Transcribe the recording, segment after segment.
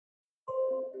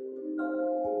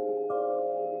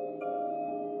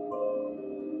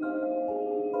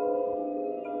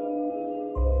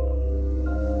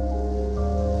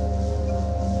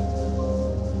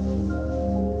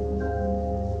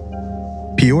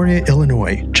Peoria,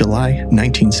 Illinois, July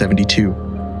 1972.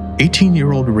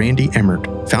 18-year-old Randy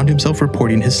Emmert found himself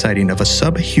reporting his sighting of a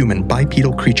subhuman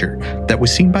bipedal creature that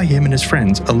was seen by him and his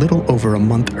friends a little over a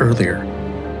month earlier.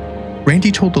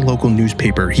 Randy told the local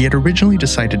newspaper he had originally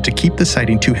decided to keep the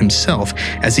sighting to himself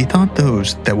as he thought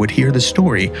those that would hear the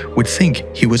story would think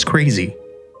he was crazy.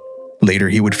 Later,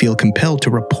 he would feel compelled to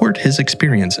report his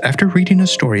experience after reading a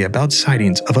story about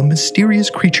sightings of a mysterious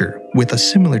creature with a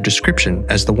similar description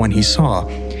as the one he saw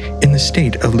in the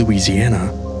state of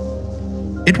Louisiana.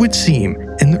 It would seem,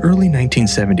 in the early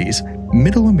 1970s,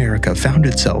 Middle America found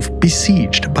itself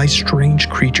besieged by strange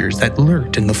creatures that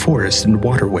lurked in the forests and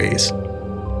waterways.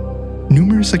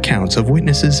 Numerous accounts of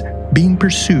witnesses being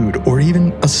pursued or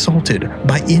even assaulted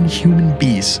by inhuman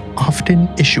beasts, often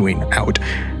issuing out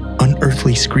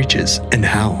unearthly screeches and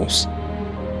howls.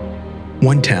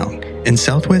 One town in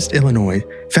southwest Illinois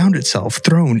found itself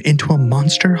thrown into a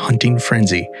monster hunting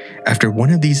frenzy after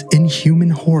one of these inhuman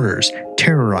horrors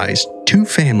terrorized two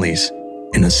families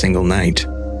in a single night.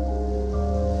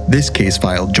 This case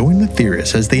file joined the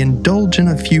theorists as they indulge in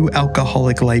a few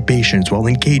alcoholic libations while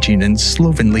engaging in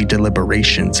slovenly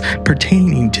deliberations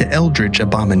pertaining to eldritch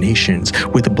abominations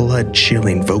with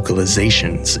blood-chilling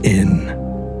vocalizations in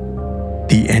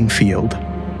The Enfield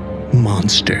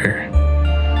Monster.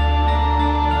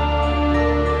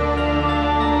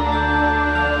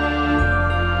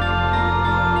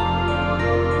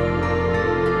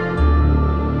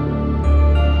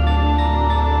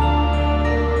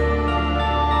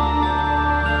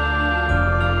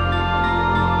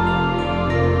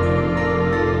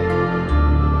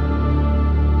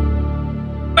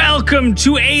 Welcome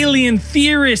to Alien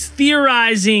Theorists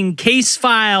Theorizing Case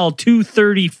File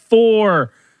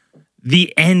 234,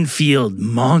 The Enfield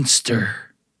Monster.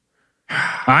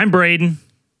 I'm Braden.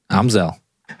 I'm Zell.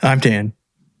 I'm Dan.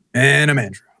 And I'm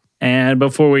Andrew. And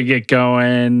before we get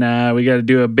going, we got to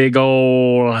do a big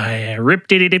old rip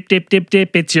diddy dip dip dip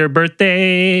dip. It's your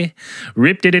birthday.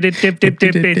 Rip diddy dip dip dip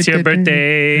dip. It's your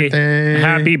birthday.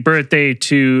 Happy birthday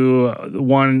to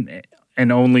one and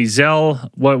only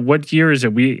Zell. What year is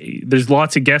it? There's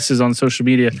lots of guesses on social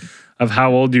media of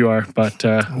how old you are, but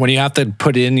when you have to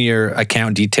put in your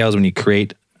account details when you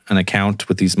create an account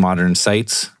with these modern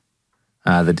sites,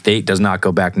 the date does not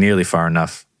go back nearly far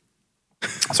enough.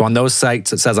 So on those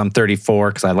sites, it says I'm 34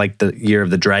 because I like the year of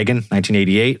the dragon,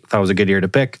 1988. Thought it was a good year to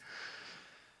pick.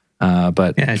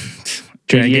 But yeah,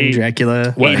 Dragon,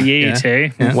 Dracula. 88,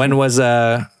 hey? Yeah. When was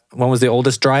the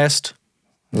oldest, driest?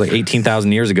 It was like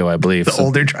 18,000 years ago, I believe. The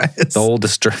older driest. The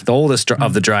oldest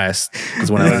of the driest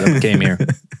is when I came here.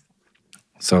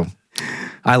 So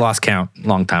I lost count a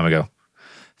long time ago.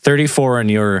 34 in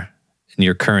your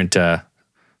current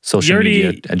social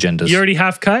media agendas. You already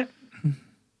half cut?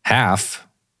 Half.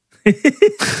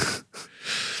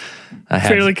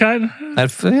 Fairly cut? I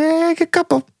had a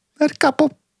couple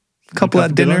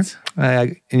at dinner.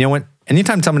 And you know what?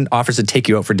 Anytime someone offers to take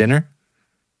you out for dinner,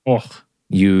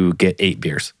 you get 8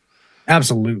 beers.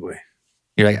 Absolutely.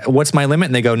 You're like, what's my limit?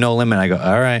 And they go, no limit. I go,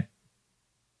 all right.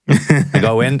 I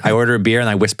go in, I order a beer, and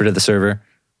I whisper to the server,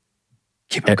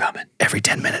 keep them coming. Every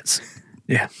 10 minutes.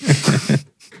 Yeah.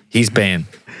 He's paying.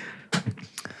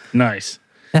 Nice.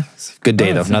 Yeah, it's a good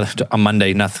day, though. On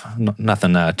Monday,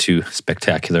 nothing too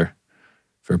spectacular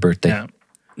for a birthday. Yeah.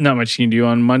 Not much you can do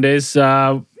on Mondays.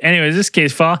 Anyways, this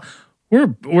case file,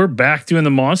 we're back doing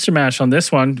the Monster Mash on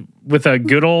this one with a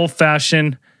good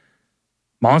old-fashioned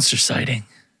monster sighting.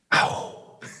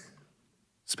 Oh.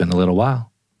 It's been a little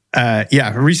while.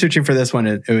 Researching for this one,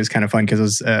 it was kind of fun because I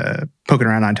was poking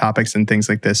around on topics and things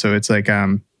like this. So it's like,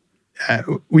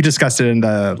 we discussed it in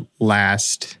the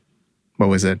last, what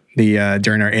was it?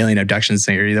 During our alien abductions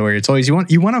theory, where it's always, you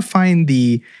want to find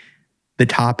the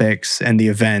topics and the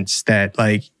events that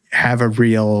like have a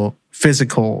real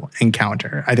physical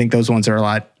encounter. I think those ones are a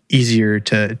lot easier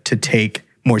to take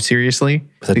more seriously,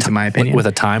 at least in my opinion. With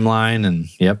a timeline and,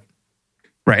 yep.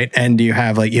 Right. And you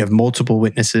have multiple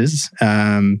witnesses,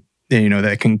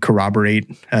 that can corroborate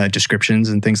descriptions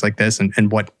and things like this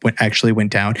and what actually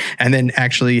went down. And then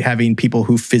actually having people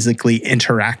who physically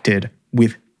interacted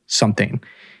with something,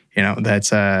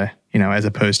 that's, as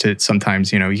opposed to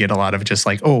sometimes, you get a lot of just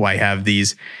like, I have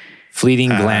these fleeting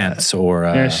glance or,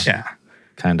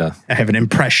 kind of, I have an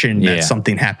impression that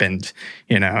something happened,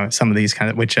 some of these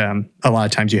kind of, which a lot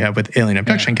of times you have with alien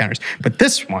abduction encounters. But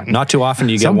this one, not too often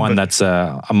you get one that's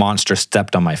a monster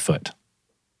stepped on my foot.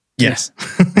 Yes.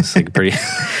 It's like pretty.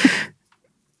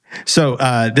 So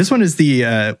this one is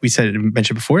the,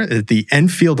 mentioned before, the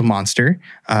Enfield monster,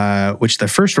 which the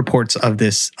first reports of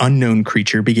this unknown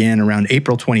creature began around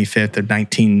April 25th of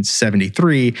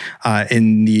 1973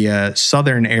 in the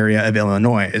southern area of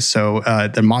Illinois. So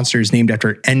the monster is named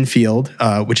after Enfield,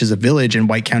 which is a village in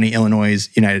White County, Illinois,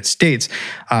 United States.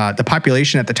 The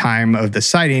population at the time of the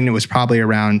sighting was probably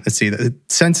around, the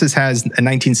census has in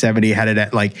 1970 had it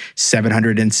at like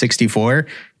 764.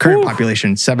 Current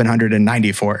population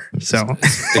 794. So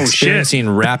experiencing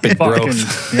rapid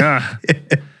growth. Yeah.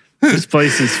 This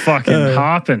place is fucking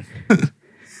hopping.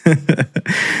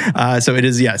 So it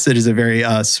is, yes, it is a very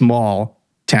small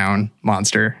town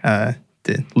monster,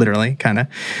 literally, kind of.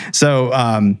 So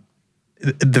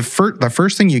the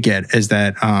first thing you get is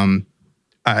that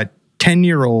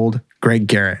 10-year-old Greg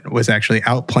Garrett was actually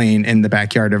out playing in the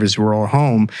backyard of his rural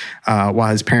home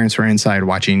while his parents were inside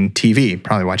watching TV,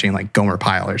 probably watching like Gomer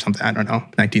Pyle or something. I don't know,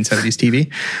 1970s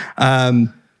TV.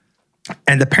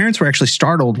 And the parents were actually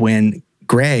startled when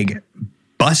Greg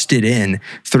busted in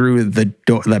through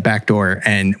the back door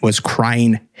and was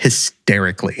crying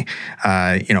hysterically.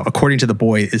 According to the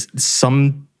boy, is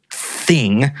some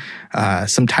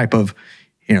type of,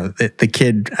 the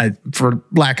kid, for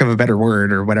lack of a better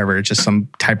word or whatever, it's just some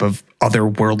type of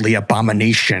otherworldly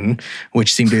abomination,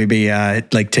 which seemed to be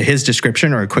like to his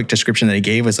description, or a quick description that he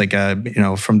gave was like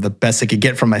from the best they could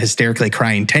get from a hysterically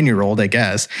crying 10-year-old, I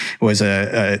guess, was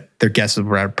their guess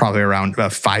was probably around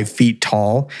 5 feet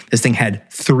tall. This thing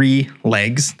had 3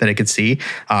 legs that I could see,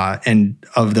 and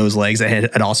of those legs,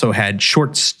 it also had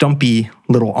short, stumpy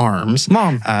little arms.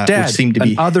 Mom, Dad, which seemed to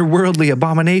be an otherworldly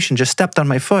abomination just stepped on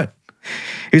my foot.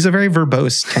 He was a very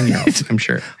verbose 10-year-old, I'm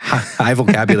sure. High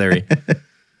vocabulary.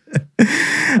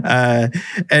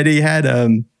 And he had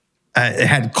it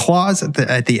had claws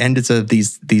at the ends of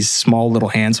these small little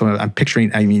hands. So I'm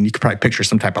picturing, you could probably picture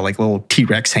some type of like little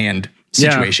T-Rex hand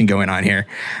situation going on here.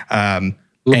 And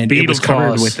it was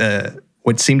covered with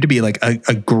what seemed to be like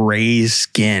a gray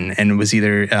skin, and was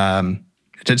either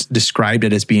just described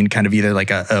it as being kind of either like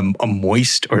a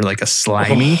moist or like a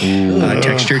slimy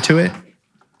texture to it.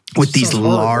 With these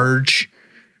large,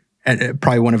 and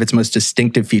probably one of its most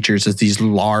distinctive features is these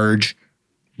large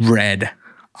red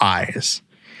eyes.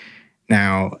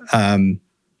 Now,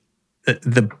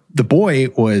 the boy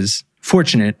was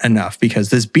fortunate enough because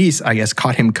this beast, I guess,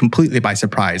 caught him completely by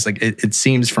surprise. Like it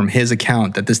seems from his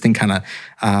account that this thing kind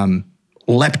of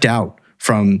leapt out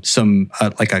from some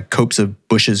like a copse of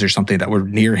bushes or something that were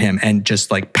near him and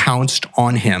just like pounced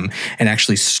on him and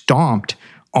actually stomped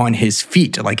on his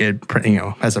feet, like I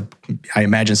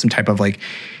imagine some type of like,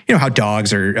 how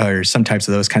dogs or some types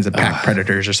of those kinds of pack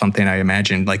predators or something. I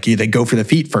imagine like they go for the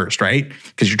feet first, right?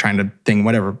 Because you're trying to think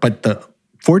whatever. But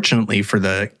fortunately for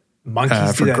the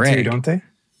monkeys for do that Greg, too, don't they?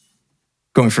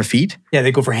 Going for feet? Yeah,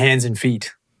 they go for hands and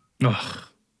feet. Ugh.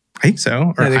 I think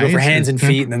so. Or they go for hands and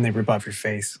feet, and then they rip off your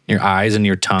face. Your eyes and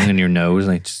your tongue and your nose,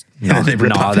 they just they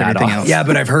rip off that everything off. else. Yeah,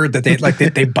 but I've heard that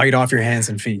they bite off your hands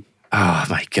and feet. Oh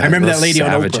my God. I remember that lady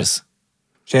savages. on Oprah.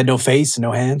 She had no face,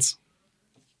 no hands.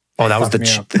 Oh, that was Fucked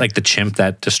me up. the chimp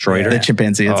that destroyed her? The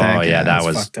chimpanzee attack. Oh yeah, that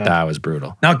fucked up. that was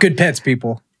brutal. Not good pets,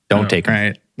 people. Don't take them.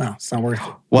 Right. No, it's not worth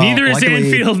it. Well, Neither is luckily-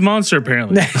 Enfield Monster,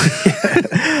 apparently.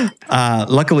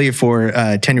 Luckily for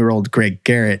 10-year-old Greg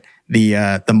Garrett,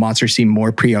 the monster seemed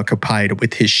more preoccupied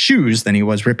with his shoes than he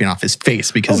was ripping off his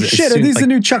face. Because Oh shit, are these the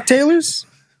new Chuck Taylors?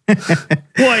 Well,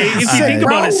 if you think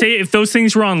about it, bro. say if those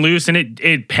things were on loose and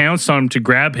it pounced on him to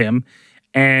grab him,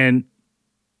 and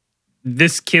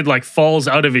this kid like falls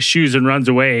out of his shoes and runs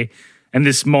away, and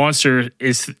this monster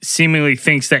seemingly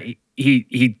thinks that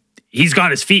he's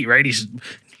got his feet, right? He's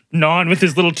gnawing with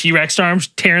his little T-Rex arms,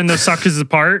 tearing those suckers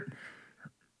apart,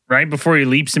 right before he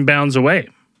leaps and bounds away.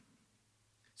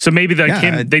 So maybe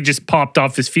they just popped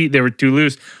off his feet; they were too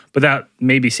loose, but that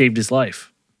maybe saved his life.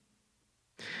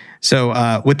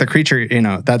 So with the creature,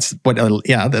 that's what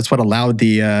allowed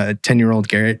the 10-year-old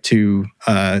Garrett to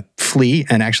flee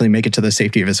and actually make it to the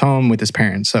safety of his home with his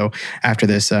parents. So after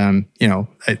this,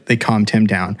 they calmed him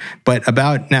down. But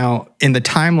about now in the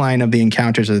timeline of the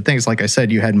encounters of the things, like I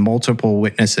said, you had multiple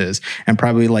witnesses, and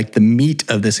probably like the meat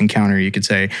of this encounter, you could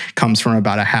say, comes from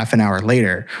about a half an hour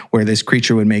later, where this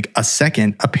creature would make a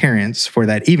second appearance for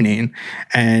that evening,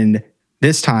 and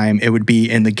this time it would be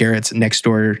in the Garrett's next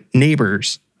door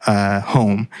neighbor's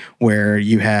home, where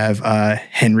you have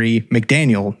Henry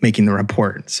McDaniel making the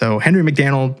report. So Henry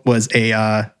McDaniel was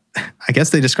I guess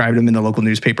they described him in the local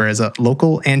newspaper as a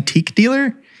local antique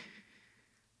dealer.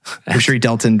 I'm sure he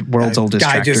dealt in world's oldest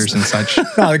tractors and such.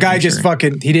 No, the guy just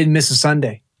fucking, he didn't miss a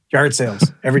Sunday. Yard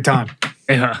sales every time.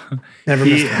 Yeah. Never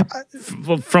He,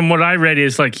 missed from what I read,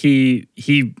 is like he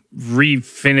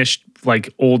refinished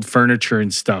like old furniture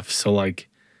and stuff. So like,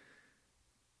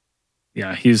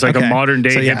 yeah, he's like a Okay. modern day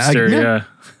So, yeah, hipster. yeah.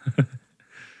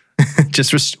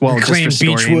 just Clean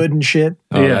restoring. beechwood and shit.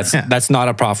 Oh, Yeah. that's not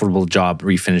a profitable job,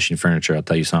 refinishing furniture. I'll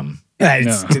tell you something. Yeah,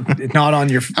 it's not on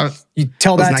your. You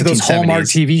tell It was that to those Hallmark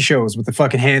 1970s. TV shows with the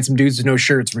fucking handsome dudes with no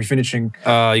shirts refinishing.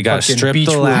 You got to Fucking strip the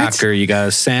beechwood. lacquer. You got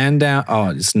to sand down. Oh,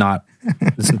 it's not.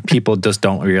 People just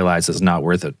don't realize it's not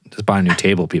worth it. Just buy a new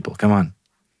table, people. Come on.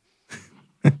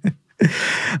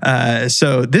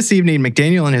 So this evening,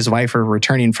 McDaniel and his wife are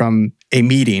returning from a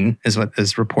meeting, is what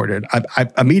is reported.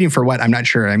 A meeting for what? I'm not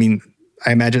sure. I mean,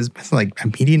 I imagine it's like a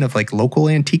meeting of like local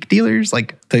antique dealers,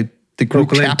 like the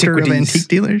group Local chapter of antiquities. antique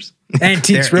dealers.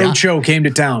 Antiques There- yeah. Roadshow came to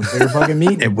town. They were fucking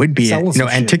meeting. It would be, Selling some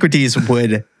shit. antiquities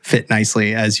would fit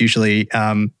nicely as usually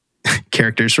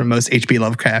characters from most H.P.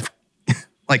 Lovecraft,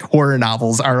 like horror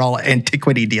novels, are all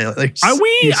antiquity dealers. Are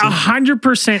we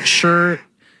 100% sure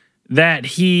that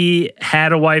he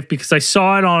had a wife? Because I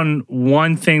saw it on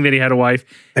one thing that he had a wife.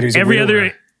 That he was a every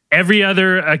widower.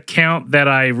 other account that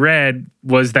I read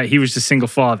was that he was a single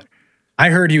father. I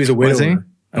heard he was a Was he? widower.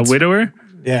 A widower?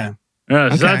 Yeah.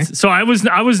 So I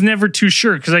was never too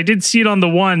sure because I did see it on the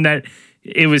one that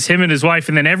it was him and his wife,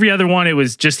 and then every other one it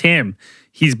was just him.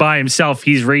 He's by himself.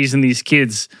 He's raising these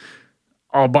kids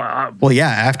all by. Well, yeah,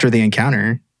 after the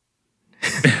encounter.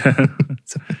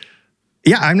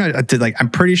 Yeah, I'm not like I'm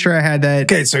pretty sure I had that.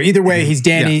 Okay, so either way, he's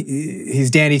Danny.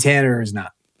 He's Danny Tanner or he's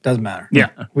not. Doesn't matter. Yeah.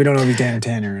 We don't know if he's Danny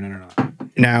Tanner or not.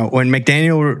 Now, when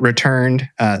McDaniel returned,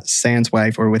 Sans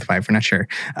wife or with wife, we're not sure.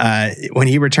 When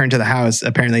he returned to the house,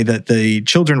 apparently the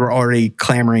children were already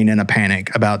clamoring in a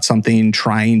panic about something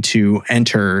trying to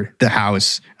enter the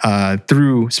house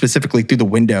specifically through the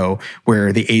window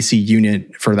where the AC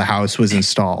unit for the house was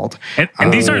installed.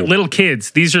 And these aren't little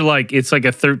kids. These are like it's like a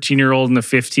 13-year-old and a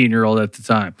 15-year-old at the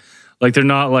time. Like they're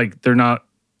not like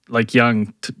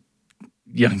young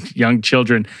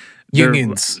children. They're-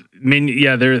 Youngins.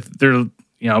 They're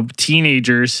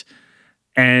teenagers,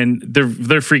 and they're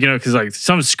freaking out because like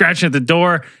someone's scratching at the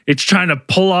door. It's trying to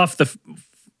pull off the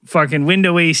fucking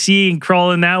window AC and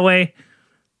crawl in that way.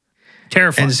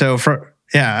 Terrifying. And so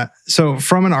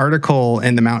from an article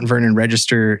in the Mount Vernon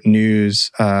Register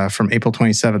News from April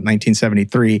 27th,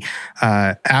 1973,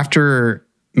 after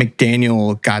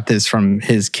McDaniel got this from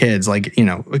his kids, like,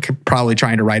 probably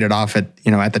trying to write it off at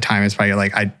the time, it's probably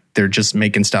like, they're just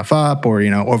making stuff up or,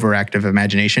 overactive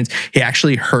imaginations. He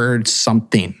actually heard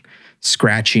something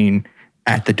scratching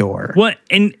at the door. What?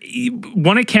 And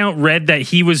one account read that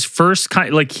he was first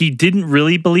he didn't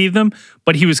really believe them,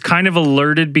 but he was kind of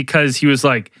alerted because he was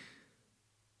like,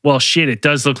 well, shit, it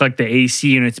does look like the AC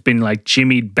unit's been like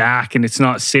jimmied back and it's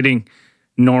not sitting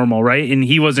normal, right? And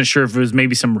he wasn't sure if it was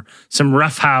maybe some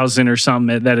roughhousing or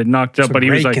something that had knocked it up, Some but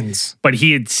he was break-ins. like, but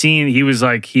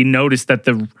he noticed that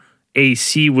the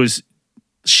AC was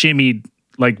shimmied,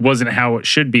 like wasn't how it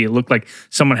should be. It looked like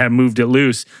someone had moved it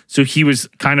loose. So he was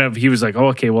like, oh,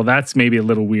 okay, well, that's maybe a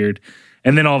little weird.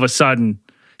 And then all of a sudden,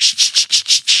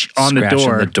 on the Scratching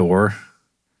door. the door.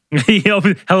 He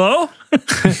opened, hello?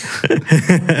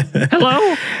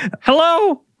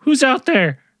 Hello? Who's out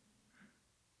there?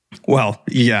 Well,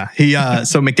 yeah.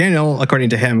 So McDaniel, according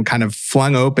to him, kind of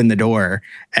flung open the door,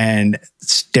 and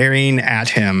staring at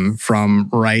him from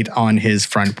right on his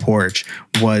front porch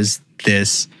was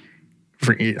this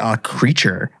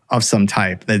creature of some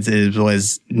type. It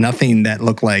was nothing that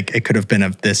looked like it could have been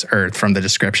of this earth from the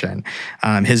description.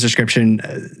 His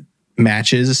description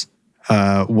matches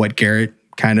what Garrett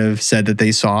kind of said that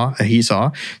he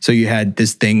saw. So you had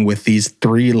this thing with these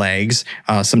 3 legs,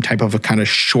 some type of a kind of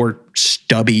short,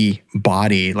 stubby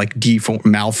body, like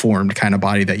malformed kind of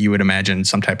body that you would imagine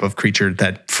some type of creature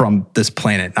that from this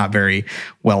planet, not very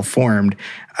well formed.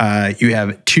 You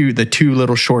have the two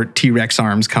little short T-Rex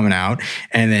arms coming out.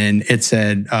 And then it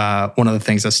said one of the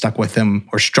things that stuck with him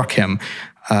or struck him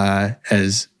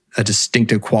as a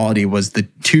distinctive quality was the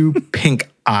 2 pink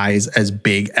eyes as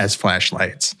big as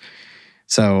flashlights.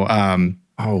 So,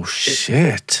 Oh,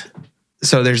 shit.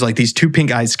 so there's like these 2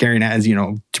 pink eyes staring at, as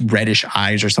reddish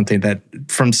eyes or something that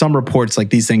from some reports, like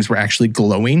these things were actually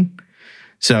glowing.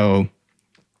 So,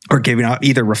 or giving off,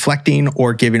 either reflecting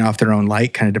or giving off their own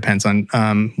light, kind of depends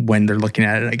on when they're looking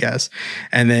at it, I guess.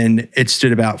 And then it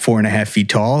stood about 4.5 feet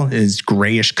tall, is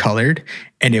grayish colored,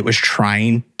 and it was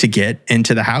trying to get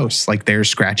into the house. Like they're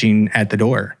scratching at the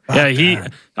door. Yeah, he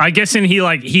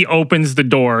opens the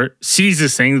door, sees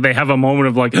this thing. They have a moment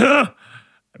of like,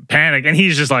 panic. And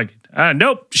he's just like,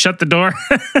 nope, shut the door.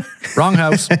 Wrong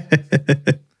house.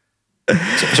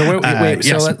 So wait.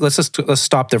 So let's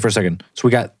stop there for a second. So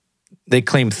they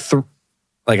claim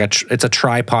it's a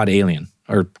tripod alien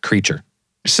or creature.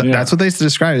 So that's what they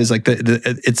describe as like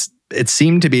it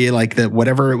seemed to be like that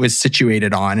whatever it was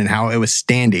situated on and how it was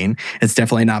standing. It's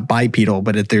definitely not bipedal,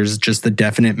 but there's just the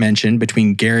definite mention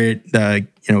between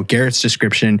Garrett's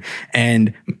description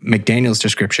and McDaniel's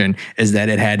description is that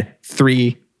it had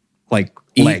 3 like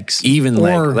legs, even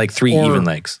like 3 even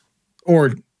legs,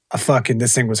 or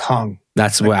this thing was hung.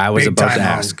 That's what I was about to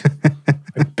ask.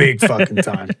 A big fucking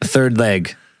time. A third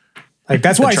leg. Like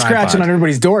that's why he's scratching on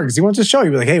everybody's door because he wants to show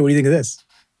you. Be like, hey, what do you think of this?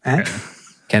 Huh?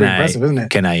 Impressive, isn't it?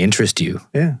 Can I interest you?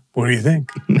 Yeah. What do you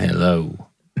think? Hello.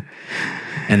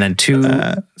 And then 2.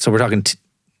 So we're talking.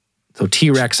 So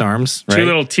T-Rex arms, right? 2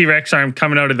 little T-Rex arm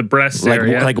coming out of the breast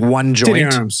area. Like one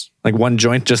joint, arms. like one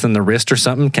joint just in the wrist or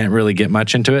something. Can't really get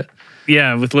much into it.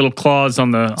 Yeah, with little claws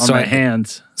on the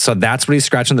hands. So that's what he's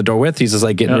scratching the door with. He's just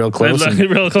like getting real close.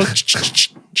 Real close.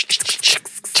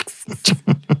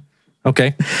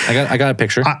 Okay, I got a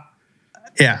picture.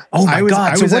 Yeah. Oh my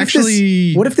God. So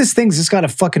what if this thing's just got a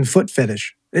fucking foot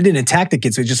fetish? It didn't attack the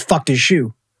kid, so he just fucked his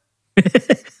shoe.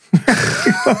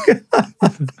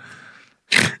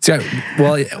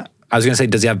 Well, I was gonna say,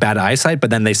 does he have bad eyesight? But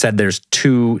then they said there's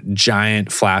 2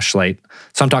 giant flashlight.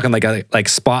 So I'm talking like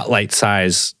spotlight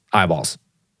size eyeballs,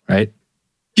 right?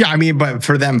 Yeah, I mean, but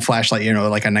for them, flashlight,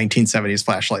 like a 1970s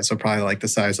flashlight, so probably like the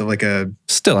size of like a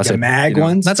mag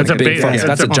ones. That's a big.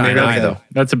 That's a giant eye, though.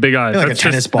 That's a big eye. Like a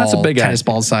tennis ball. That's a big tennis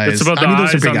ball size. It's about the those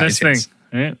eyes are big on this thing.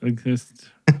 Right? Like this,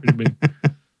 pretty big.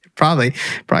 Probably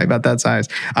about that size.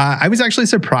 I was actually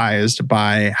surprised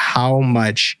by how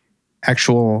much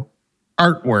actual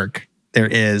artwork there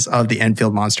is of the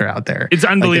Enfield monster out there. It's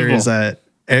unbelievable. Like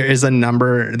there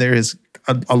is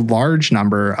a large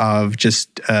number of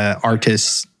just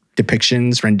artists'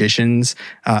 depictions, renditions,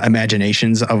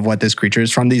 imaginations of what this creature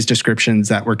is from these descriptions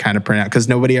that were kind of printed out because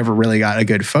nobody ever really got a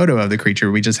good photo of the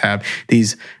creature. We just have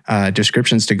these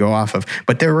descriptions to go off of.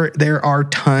 But there are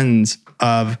tons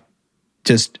of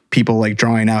just people like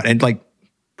drawing out and like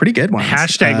pretty good ones.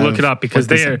 Hashtag look it up because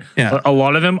a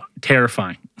lot of them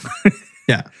terrifying.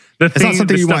 Yeah. It's not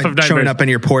something you want showing up in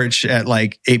your porch at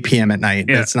like 8 p.m. at night.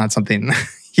 Yeah. It's not something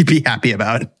you'd be happy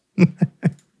about.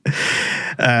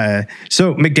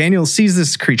 So McDaniel sees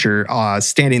this creature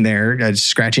standing there,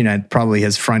 scratching at probably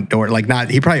his front door.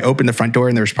 He probably opened the front door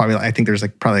and there's probably,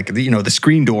 the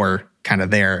screen door kind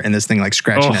of there and this thing like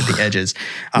scratching at the edges.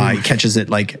 He catches it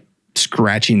like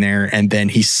scratching there and then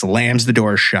he slams the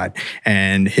door shut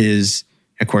and his...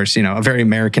 Of course, a very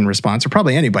American response, or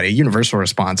probably anybody, a universal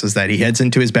response, is that he heads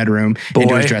into his bedroom,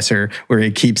 into his dresser, where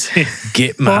he keeps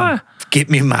get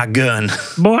me my gun.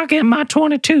 Boy, get my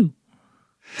 22.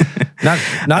 Not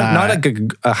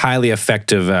a highly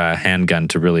effective handgun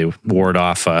to really ward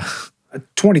off a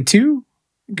 22.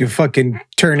 You can fucking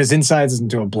turn his insides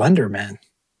into a blender, man.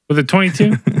 With a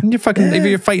 22, if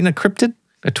you're fighting a cryptid,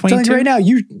 a 22 right now.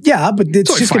 But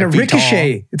it's just going to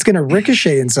ricochet. It's going to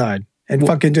ricochet inside. And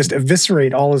fucking just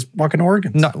eviscerate all his fucking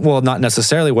organs. Not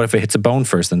necessarily. What if it hits a bone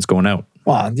first, then it's going out?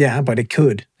 Well, yeah, but it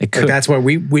could. It could. Like that's why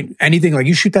we anything like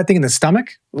you shoot that thing in the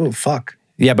stomach. Oh fuck.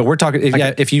 Yeah, but we're talking.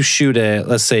 If you shoot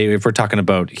let's say if we're talking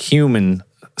about human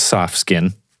soft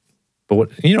skin, but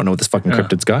you don't know what this fucking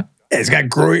cryptid's got. It's got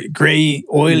gray,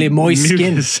 oily, moist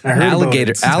skin.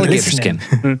 Alligator skin.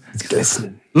 It's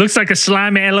glistening. Looks like a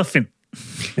slimy elephant.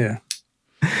 Yeah.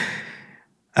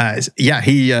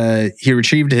 He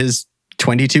retrieved his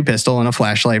 22 pistol and a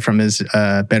flashlight from his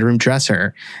bedroom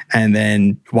dresser and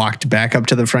then walked back up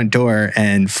to the front door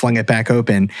and flung it back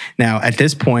open. Now, at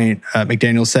this point,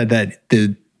 McDaniel said that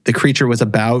the creature was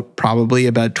probably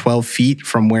about 12 feet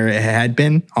from where it had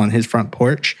been on his front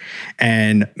porch.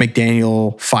 And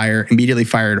McDaniel immediately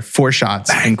fired 4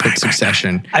 shots in quick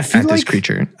succession at this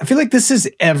creature. I feel like this is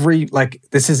every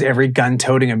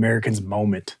gun-toting American's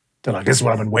moment. They're like, this is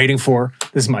what I've been waiting for.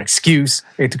 This is my excuse.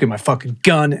 I get to get my fucking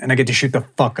gun and I get to shoot the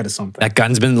fuck out of something. That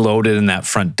gun's been loaded in that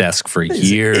front desk for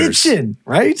years. It's itching,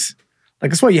 right?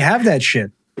 Like, that's why you have that shit.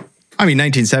 I mean,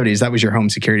 1970s, that was your home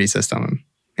security system.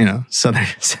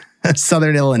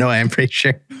 Southern Illinois, I'm pretty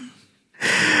sure.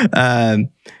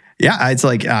 It's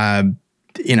like,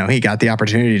 he got the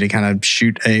opportunity to kind of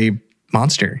shoot a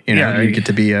monster. You get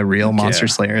to be a real monster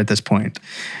slayer at this point.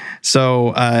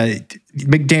 So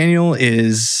McDaniel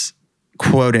is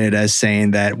quoted as saying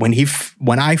that when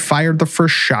I fired the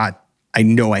first shot, I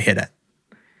know I hit it.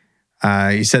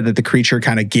 He said that the creature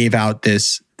kind of gave out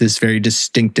this very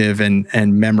distinctive and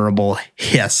memorable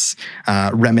hiss,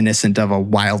 reminiscent of a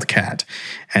wildcat,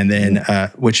 and then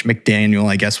which McDaniel,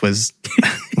 I guess, was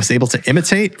able to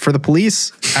imitate for the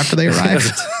police after they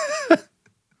arrived.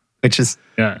 which is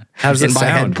Yeah. How does it in my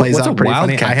head sound? plays What's out a pretty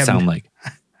funny. wildcat I haven't- sound like?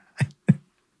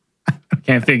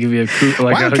 Can't think of you.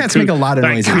 Wildcats make a lot of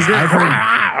noises. I've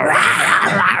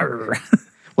heard.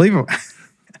 Well, even,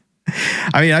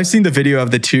 I mean, I've seen the video of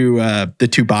the two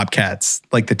bobcats,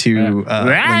 like the two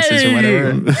lynxes or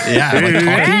whatever. Yeah, like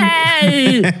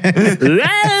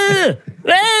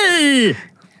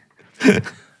talking.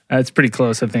 That's pretty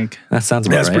close, I think. That sounds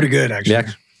about That's right. pretty good, actually.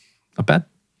 Yeah, not bad.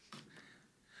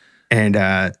 And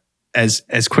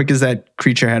as quick as that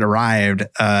creature had arrived,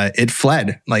 it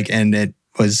fled. And it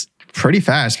was pretty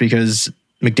fast because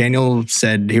McDaniel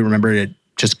said he remembered it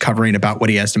just covering about what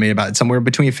he estimated about somewhere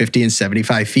between 50 and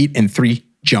 75 feet in 3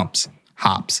 jumps,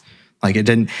 hops. Like it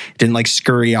didn't like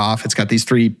scurry off. It's got these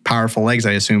 3 powerful legs,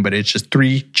 I assume, but it's just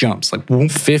 3 jumps, like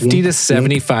whoomp, 50 whoomp, to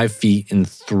 75 feet in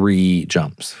 3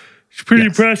 jumps. It's pretty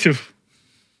Yes. impressive.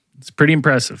 It's pretty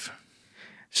impressive.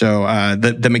 So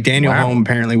the McDaniel Wow. home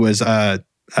apparently was Well,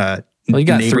 you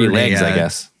got 3 neighbored legs, a, I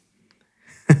guess.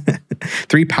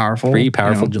 3 powerful, 3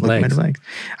 powerful locomotive legs.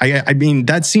 I mean,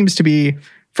 that seems to be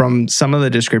from some of the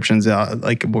descriptions.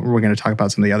 Like we're going to talk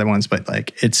about some of the other ones, but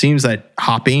like it seems that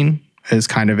hopping is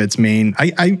kind of its main.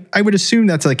 I would assume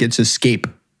that's like its escape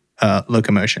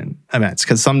locomotion events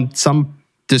because some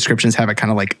descriptions have it kind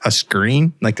of like a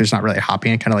scurrying, like there's not really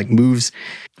hopping. It kind of like moves.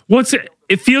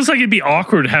 It feels like it'd be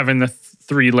awkward having the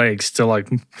 3 legs to like.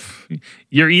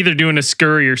 You're either doing a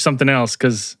scurry or something else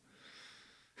because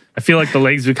I feel like the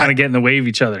legs would kind of get in the way of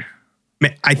each other.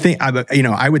 I think,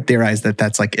 I would theorize that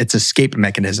that's like its escape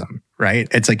mechanism, right?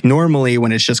 It's like normally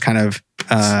when it's just kind of,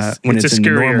 when It's it's a in the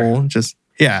scurrier. normal,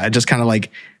 it just kind of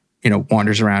like,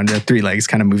 wanders around, 3 legs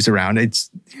kind of moves around. It's,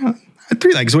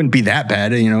 3 legs wouldn't be that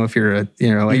bad, if you're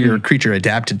you're a creature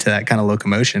adapted to that kind of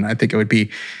locomotion. I think it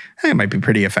might be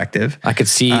pretty effective. I could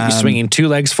see you swinging 2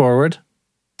 legs forward.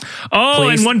 Oh,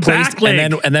 and one back leg.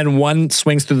 And then one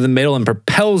swings through the middle and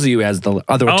propels you as the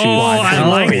other 2. I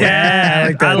like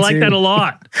yeah, that. I like that a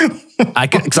lot. I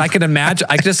could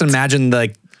just imagine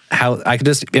like how I could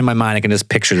just in my mind I can just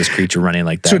picture this creature running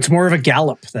like that. So it's more of a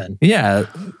gallop then. Yeah,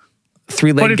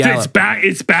 3-leg But if gallop.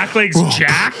 its back legs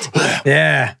jacked.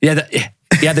 Yeah.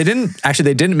 Yeah, they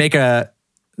didn't make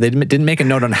a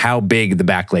note on how big the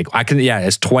back leg.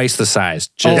 It's twice the size.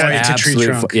 Just it's a tree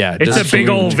trunk. It's a big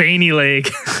old veiny leg.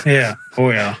 Yeah. Oh,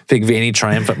 yeah. big veiny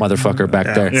triumphant motherfucker back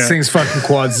there. This thing's fucking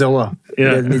Quadzilla.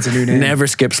 Yeah. It needs a new name. Never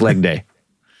skips leg day.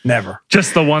 Never.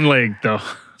 Just the one leg, though.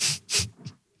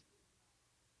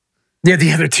 Yeah,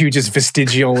 the other 2 just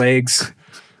vestigial legs.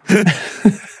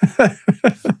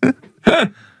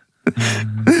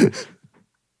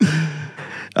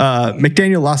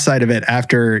 McDaniel lost sight of it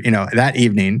after, that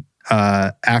evening,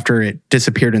 after it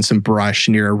disappeared in some brush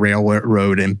near a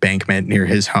railroad embankment near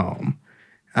his home.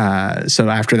 So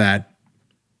after that,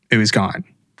 it was gone,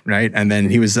 right? And then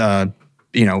he was,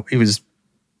 he was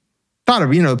thought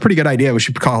of, a pretty good idea. We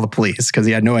should call the police because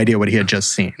he had no idea what he had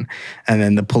just seen. And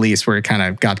then the police were kind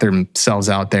of got themselves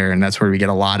out there, and that's where we get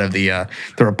a lot of the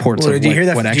reports of Did you hear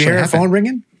that? what Did actually you hear that happened. phone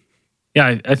ringing?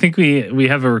 Yeah, I think we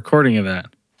have a recording of that.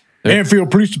 Anfield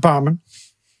Police Department.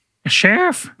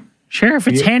 Sheriff,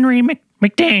 it's Henry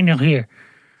McDaniel here.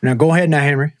 Now go ahead now,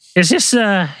 Henry. Is this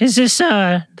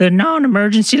the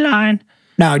non-emergency line?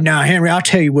 Now, Henry, I'll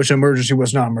tell you what's emergency,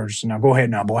 what's not emergency. Now go ahead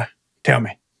now, boy. Tell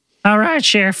me. All right,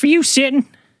 Sheriff, are you sitting?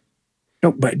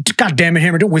 But God damn it,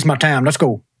 Henry, don't waste my time. Let's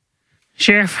go.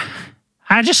 Sheriff,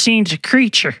 I just seen a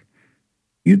creature.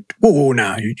 Whoa,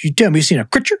 now. You tell me you seen a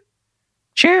creature?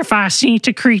 Sheriff, I seen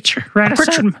a creature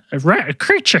outside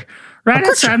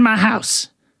my house.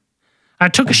 I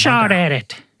took a shot at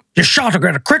it. You shot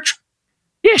at a creature?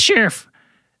 Yeah, Sheriff.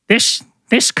 This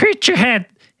creature had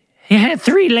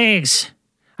 3 legs.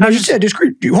 No, you said this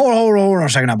creature. Hold on a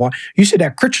second now, boy. You said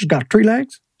that creature's got 3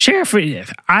 legs? Sheriff,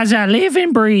 as I live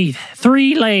and breathe,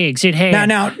 3 legs it had.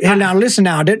 Now, listen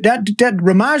now. That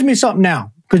reminds me of something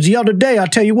now. Because the other day, I'll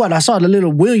tell you what, I saw the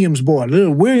little Williams boy. The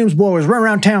little Williams boy was running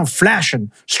around town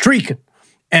flashing, streaking.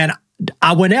 And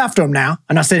I went after him now.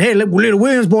 And I said, hey, little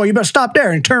Williams boy, you better stop there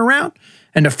and turn around.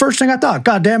 And the first thing I thought,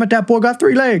 God damn it, that boy got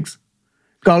 3 legs.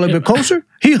 Got a little bit closer.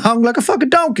 He hung like a fucking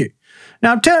donkey.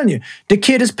 Now, I'm telling you, the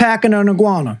kid is packing an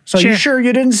iguana. So you sure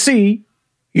you didn't see?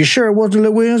 You sure it was the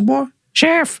little Williams boy?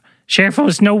 Sheriff, it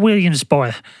was no Williams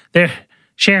boy.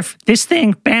 Sheriff, this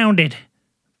thing bounded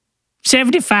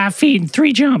 75 feet in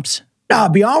 3 jumps. Now, I'll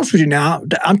be honest with you now.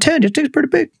 I'm telling you, this thing's pretty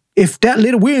big. If that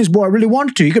little Williams boy really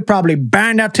wanted to, he could probably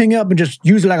bind that thing up and just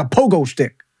use it like a pogo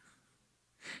stick.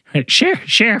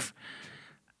 Sheriff,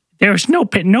 there was no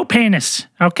penis,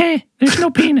 okay? There's no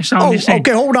penis on this thing.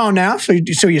 Okay, hold on now. So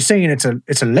you're saying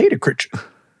it's a lady creature?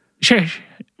 Sheriff,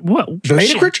 what? The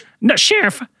lady creature? No,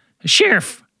 Sheriff,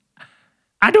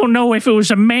 I don't know if it was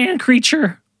a man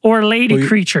creature or a lady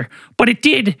creature, but it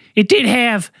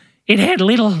had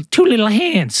two little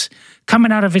hands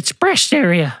coming out of its breast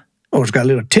area. Oh, it's got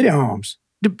little titty arms.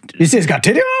 You say it's got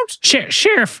titty arms?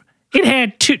 Sheriff, it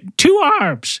had two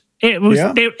arms. It was,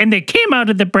 and they came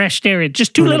out of the breast area,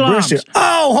 just two little arms.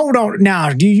 Oh, hold on. Now,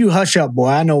 you hush up, boy.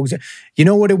 I know. You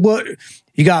know what it was?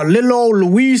 You got little old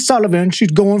Louise Sullivan.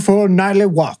 She's going for nightly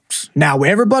walks. Now,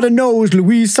 everybody knows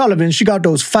Louise Sullivan. She got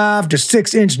those 5 to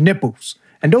 6 inch nipples.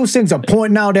 And those things are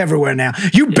pointing out everywhere now.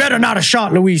 You better not have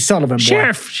shot Louise Sullivan,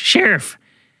 boy. Sheriff,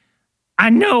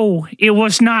 I know it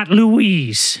was not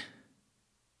Louise.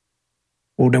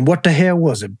 Well, then what the hell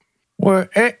was it? Well,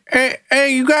 hey,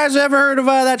 you guys ever heard of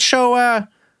that show?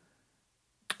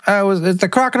 Was it The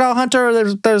Crocodile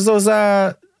Hunter? There's those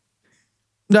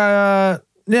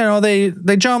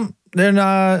they jump in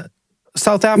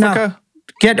South Africa. Now,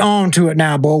 get on to it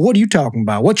now, boy. What are you talking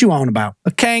about? What you on about?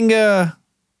 A kanga.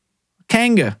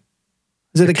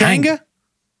 Is it a kanga?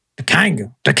 The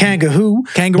kanga. The kangaroo.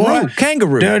 Kangaroo. Boy,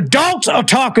 Kangaroo. the adults are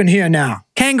talking here now.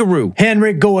 Kangaroo.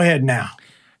 Henry, go ahead now.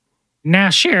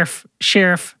 Now, Sheriff,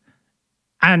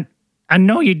 I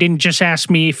know you didn't just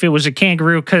ask me if it was a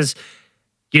kangaroo because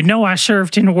you know I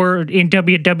served in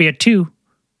WW2.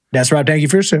 That's right. Thank you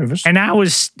for your service. And I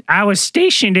was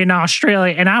stationed in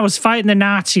Australia, and I was fighting the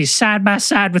Nazis side by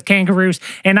side with kangaroos.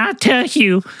 And I tell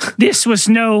you, this was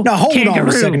no Now, hold kangaroo. on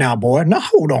a second now, boy. Now,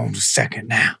 hold on a second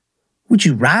now. Would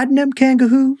you riding them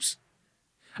kangaroos?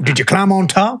 Did you climb on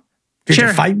top? Did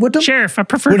you fight with them? Sheriff, I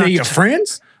prefer Were not they your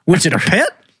friends? Was it a pet?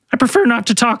 I prefer not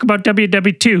to talk about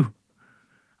WW2.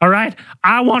 All right?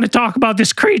 I want to talk about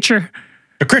this creature.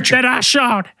 The creature that I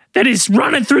shot that is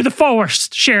running through the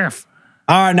forest, Sheriff.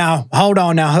 All right, now, hold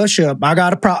on now. Hush up. I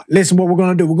got a problem. Listen, what we're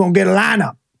going to do, we're going to get a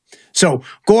lineup. So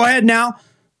go ahead now.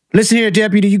 Listen here,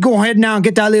 deputy. You go ahead now and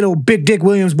get that little Big Dick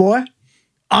Williams boy.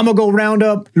 I'm going to go round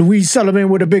up Louise Sullivan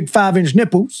with the big 5-inch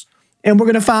nipples, and we're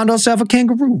going to find ourselves a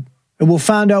kangaroo, and we'll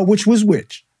find out which was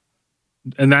which.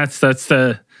 And that's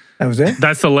the... That was it?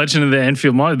 That's the legend of the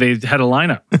Enfield Mall. They had a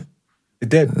lineup. It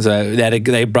did. So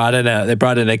they brought in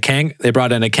a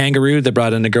kangaroo. They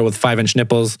brought in a girl with 5-inch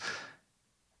nipples.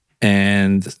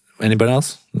 And anybody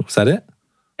else? Was that it?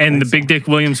 And the Big Dick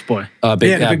Williams boy.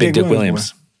 Big Dick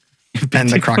Williams. And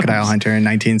the Crocodile Hunter in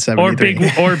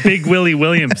 1973. Or Big Willie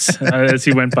Williams, as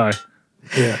he went by.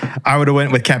 Yeah, I would have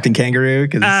went with Captain Kangaroo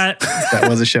because that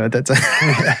was a show at that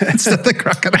time. Instead of the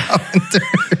Crocodile Hunter.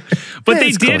 But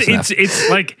they did. It's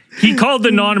like he called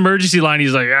the non-emergency line.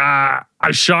 He's like, I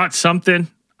shot something.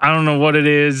 I don't know what it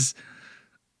is.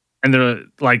 And they're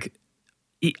like,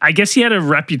 I guess he had a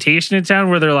reputation in town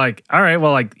where they're like, all right,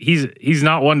 well, like he's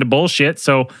not one to bullshit.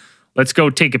 So let's go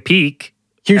take a peek.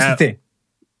 Here's the thing.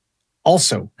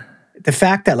 Also, the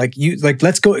fact that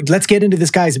let's get into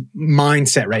this guy's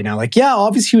mindset right now. Like, yeah,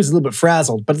 obviously he was a little bit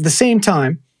frazzled, but at the same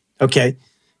time, okay,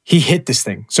 he hit this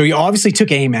thing. So he obviously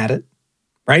took aim at it,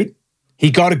 right?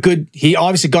 He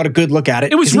obviously got a good look at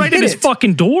it. It was right at his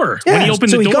fucking door when he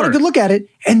opened the door. So he got a good look at it.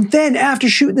 And then after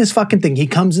shooting this fucking thing, he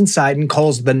comes inside and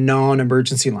calls the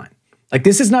non-emergency line. Like,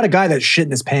 this is not a guy that's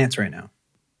shitting his pants right now.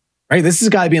 Right? This is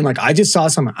a guy being like, I just saw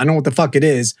something. I don't know what the fuck it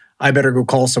is. I better go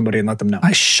call somebody and let them know.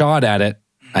 I shot at it.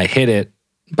 I hit it.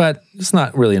 But it's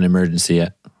not really an emergency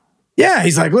yet. Yeah,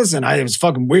 he's like, listen, it was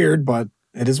fucking weird, but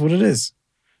it is what it is.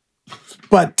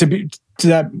 But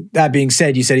that being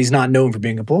said, you said he's not known for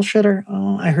being a bullshitter.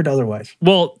 Oh, I heard otherwise.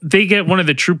 Well, they get one of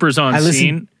the troopers on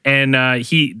scene, and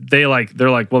they're like,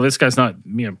 well, this guy's not,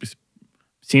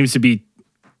 seems to be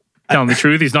telling the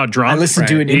truth. He's not drunk. I listened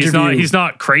to an interview. He's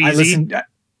not crazy.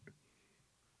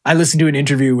 I listened to an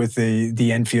interview with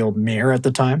the Enfield mayor at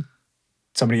the time.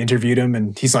 Somebody interviewed him,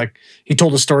 and he's like, he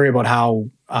told a story about how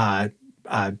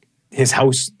his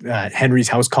house, Henry's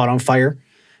house, caught on fire.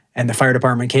 And the fire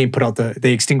department came,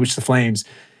 they extinguished the flames.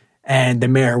 And the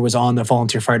mayor was on the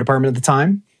volunteer fire department at the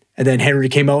time. And then Henry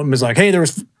came out and was like, hey,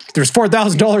 there's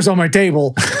 $4,000 on my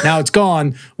table. Now it's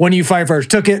gone. One of you firefighters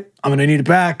took it. I'm going to need it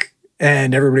back.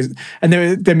 And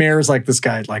the mayor was like, this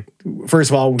guy, like,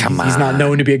 first of all, he's not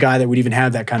known to be a guy that would even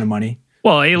have that kind of money.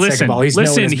 Well, hey, listen,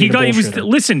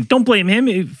 don't blame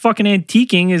him. Fucking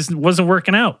antiquing wasn't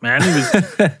working out, man. He was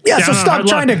yeah, so stop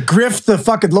trying to grift the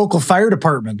fucking local fire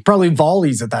department. Probably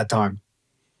volleys at that time.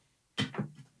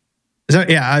 So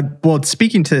yeah, well,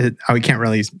 speaking to how we can't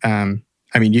really,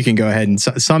 you can go ahead and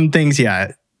some things,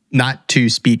 yeah. Not to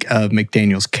speak of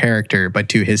McDaniel's character, but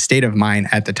to his state of mind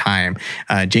at the time.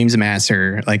 James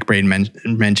Masser, like Braden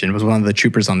mentioned, was one of the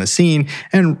troopers on the scene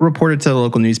and reported to the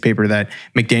local newspaper that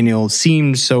McDaniel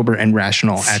seemed sober and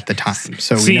rational at the time.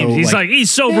 So he's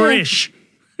soberish.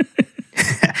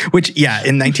 Which, yeah,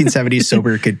 in 1970s,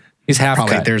 sober could He's half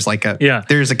probably cut. there's like a Yeah.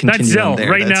 there's a That's continuum Zell. there.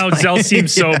 Right That's now, like- Zell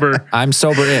seems sober. I'm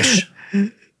sober-ish.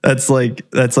 That's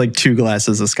like 2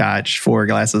 glasses of scotch, 4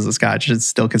 glasses of scotch. It's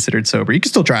still considered sober. You can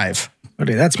still drive.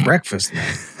 Okay, that's breakfast.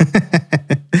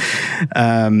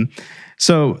 Man.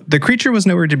 So the creature was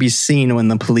nowhere to be seen when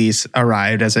the police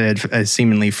arrived, as it had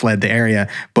seemingly fled the area,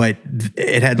 but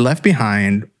it had left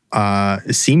behind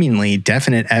seemingly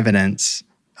definite evidence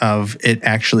of it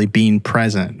actually being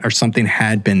present, or something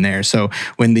had been there. So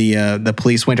when the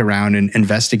police went around and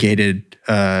investigated,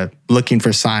 looking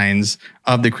for signs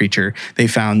of the creature, they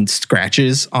found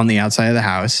scratches on the outside of the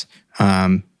house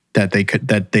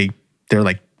they're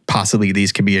like, possibly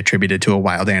these could be attributed to a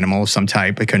wild animal of some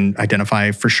type. I couldn't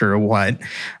identify for sure what.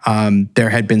 There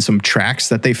had been some tracks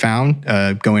that they found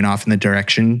going off in the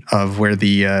direction of where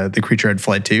the creature had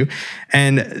fled to.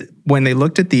 And when they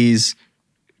looked at these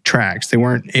tracks, they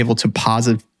weren't able to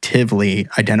positively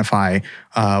identify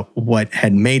what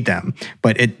had made them.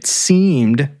 But it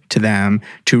seemed to them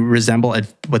to resemble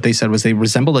what they said was they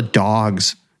resembled a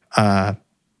dog's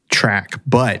track,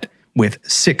 but with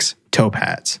 6 toe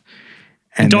pads.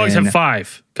 And Dogs then- have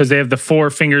 5 because they have the 4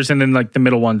 fingers and then like the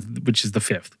middle one, which is the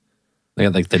 5th. They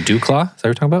got like the dew claw. Is that what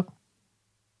you're talking about?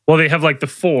 Well, they have like the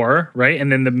 4, right? And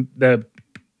then the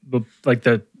like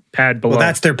the pad below. Well,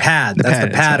 that's their pad. That's pad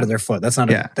the pad itself. of their foot.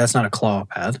 That's not a claw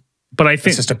pad. but I It's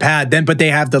think just a pad. Then, but they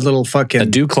have the little fucking. The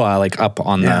dew claw, like up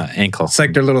on Yeah. the ankle. It's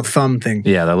like their little thumb thing.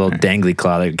 Yeah, that little dangly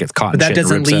claw that gets caught. But that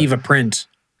doesn't leave a print.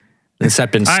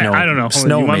 Except in snow. I don't know.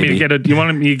 Snow, you want maybe. me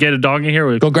to get a dog in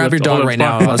here? Go grab your dog right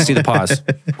now. Let's see the paws.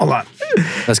 Hold on.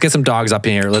 Let's get some dogs up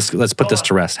in here. Let's put this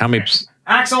to rest. How many?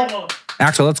 Axel,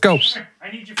 Axel, let's go. All I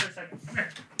need you for a second.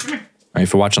 Come here. right,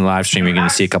 if you're watching the live stream, you're going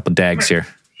to see a couple dags here.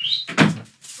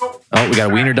 Oh, we got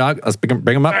a wiener dog. Let's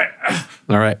bring him up.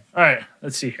 All right. All right,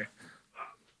 let's see here.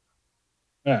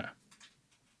 Yeah.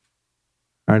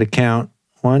 All right, to count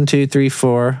 1, 2, 3,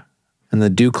 4, and the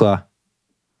dew claw.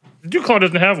 The Dew Claw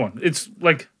doesn't have one. It's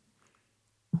like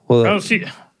I Well, don't see.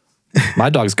 my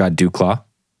dog's got dew claw.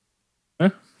 Huh?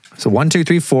 So 1, 2,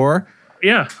 3, 4,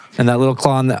 Yeah. and that little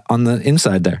claw on the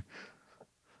inside there.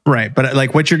 Right, but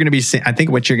like what you're going to be seeing, I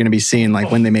think what you're going to be seeing, like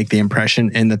when they make the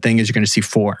impression in the thing, is you're going to see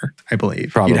 4, I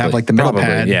believe. Probably. You'd have like the middle Probably,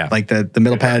 pad, yeah. like the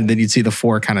middle pad, then you'd see the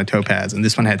 4 kind of toe pads, and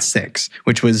this one had 6,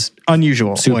 which was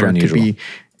unusual. Super or it unusual. Could be,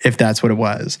 if that's what it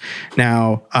was.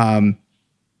 Now,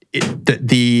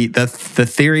 the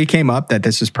theory came up that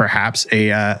this is perhaps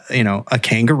a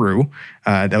kangaroo.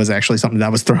 That was actually something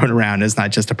that was thrown around as not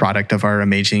just a product of our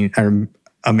amazing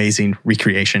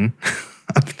recreation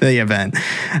of the event,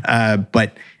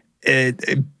 but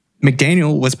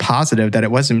McDaniel was positive that it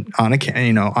wasn't on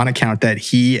account that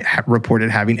he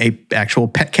reported having a actual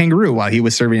pet kangaroo while he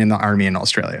was serving in the army in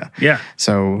Australia. Yeah.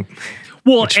 So.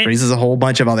 Well, Which raises a whole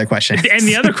bunch of other questions. and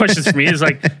the other questions for me is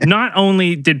like, not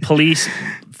only did police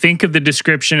think of the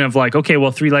description of like, okay,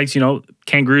 well, 3 legs,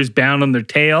 kangaroos bound on their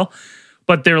tail,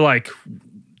 but they're like,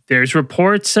 there's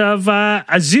reports of a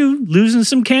zoo losing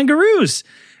some kangaroos.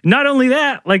 Not only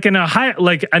that, like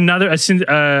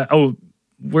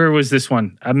where was this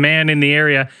one? A man in the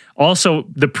area also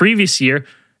the previous year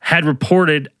had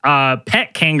reported a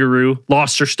pet kangaroo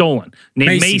lost or stolen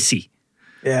named Macy.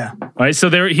 Yeah. Right, so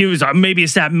there he was. Maybe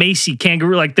it's that Macy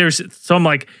kangaroo. Like so I'm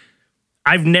like,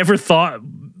 I've never thought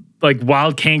like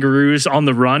wild kangaroos on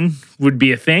the run would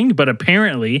be a thing, but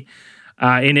apparently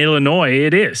in Illinois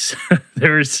it is.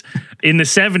 There's in the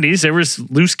 70s there was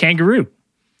loose kangaroo.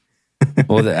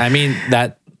 Well, have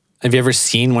you ever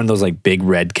seen one of those like big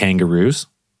red kangaroos?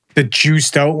 The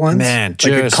juiced out ones? Man, like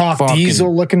just a cough fucking-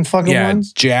 diesel looking fucking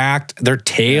ones? jacked. Their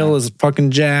tail is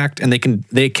fucking jacked, and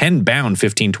they can bound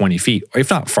 15, 20 feet, or if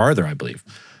not farther, I believe.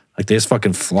 Like they just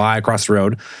fucking fly across the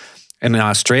road. And in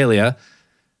Australia,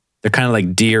 they're kind of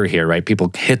like deer here, right?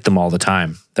 People hit them all the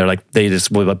time. They're like they'll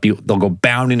go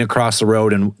bounding across the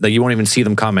road, and you won't even see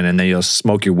them coming, and they'll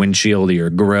smoke your windshield or your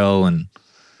grill, and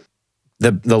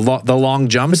the long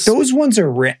jumps. But those ones are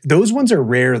rare. Those ones are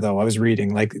rare, though. I was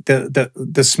reading like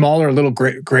the smaller little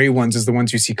gray ones is the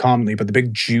ones you see commonly, but the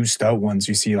big juiced out ones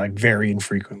you see like very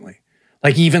infrequently.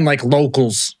 Like even like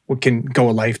locals can go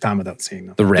a lifetime without seeing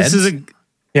them. The reds.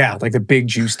 Yeah, like the big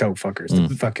juiced out fuckers.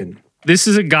 The fucking. This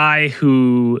is a guy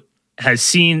who has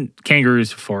seen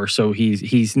kangaroos before, so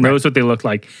he knows what they look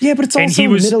like. Yeah, but it's And also he in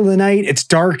the was- middle of the night. It's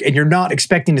dark, and you're not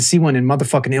expecting to see one in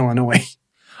motherfucking Illinois.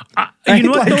 You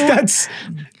know what Like, though? that's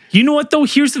You know what though?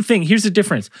 Here's the thing. Here's the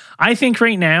difference. I think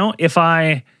right now, if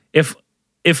I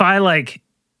like,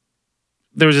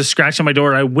 there was a scratch on my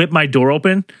door, I whip my door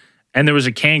open, and there was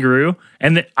a kangaroo,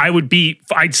 and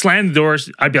I'd slam the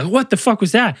doors. I'd be like, "What the fuck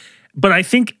was that?" But I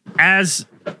think as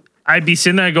I'd be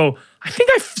sitting there, I go, "I think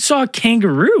I saw a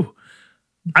kangaroo."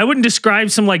 I wouldn't describe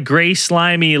some like gray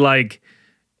slimy like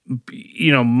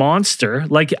monster.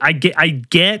 Like I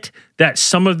get that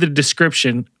some of the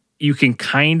description you can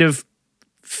kind of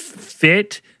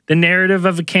fit the narrative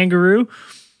of a kangaroo.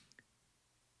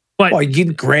 But Well, you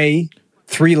get gray,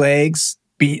 3 legs,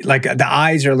 like the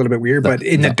eyes are a little bit weird, but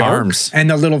in the dark, arms and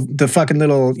the fucking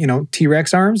little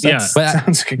T-Rex arms. Yeah, but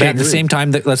sounds like a kangaroo. At the same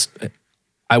time,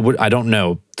 I don't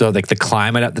know. So like the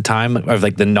climate at the time of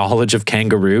like the knowledge of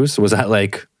kangaroos, was that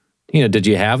like, did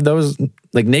you have those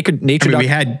like nature?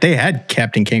 They had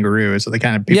Captain Kangaroo, so they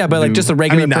kind of but like just a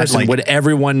regular person, would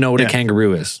everyone know what a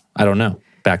kangaroo is? I don't know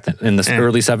back then in the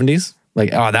early 70s.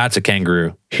 Like, oh, that's a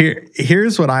kangaroo.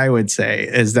 Here's what I would say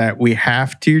is that we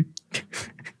have to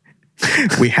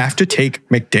take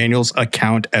McDaniel's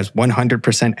account as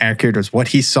 100% accurate as what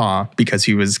he saw, because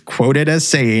he was quoted as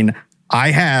saying,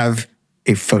 "I have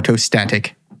a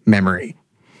photostatic memory."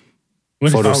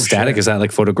 Photostatic? Is that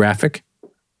like photographic?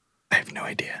 I have no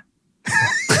idea.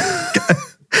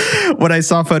 When I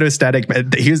saw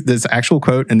photostatic, here's this actual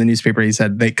quote in the newspaper. He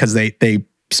said because they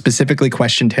specifically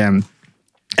questioned him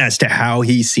as to how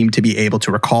he seemed to be able to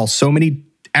recall so many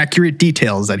accurate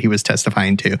details that he was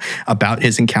testifying to about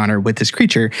his encounter with this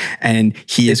creature, and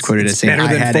he is quoted as saying, "I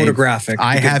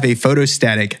have a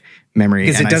photostatic memory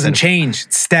because it doesn't change;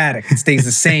 it's static; it stays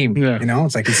the same." Yeah.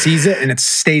 It's like he sees it and it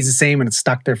stays the same and it's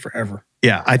stuck there forever.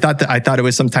 Yeah, I thought it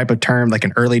was some type of term, like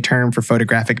an early term for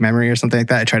photographic memory or something like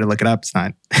that. I tried to look it up; it's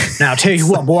not. Now, I'll tell you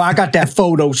what, boy, I got that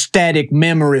photostatic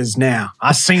memories now.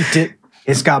 I synced it.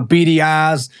 It's got beady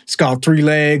eyes. It's got 3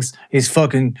 legs. It's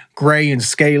fucking gray and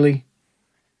scaly.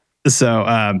 So,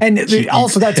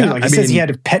 also that too. Like he says, he had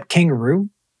a pet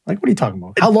kangaroo. Like, what are you talking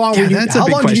about? How long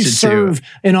did you serve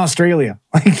in Australia?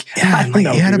 Like, I don't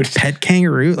know. You had a pet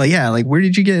kangaroo. Like, where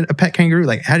did you get a pet kangaroo?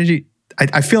 Like, how did you?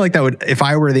 I feel like that would, if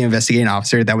I were the investigating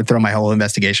officer, that would throw my whole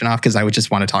investigation off, because I would just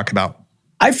want to talk about.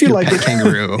 I feel like pet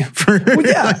kangaroo.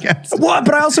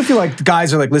 But I also feel like the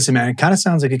guys are like, listen, man, it kind of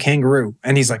sounds like a kangaroo,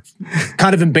 and he's like,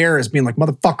 kind of embarrassed, being like,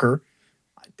 motherfucker,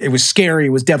 it was scary. It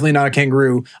was definitely not a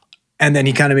kangaroo. And then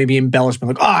he kind of maybe embellished,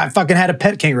 like, I fucking had a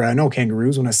pet kangaroo. I know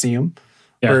kangaroos when I see them.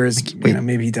 Yeah. Whereas,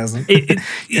 maybe he doesn't.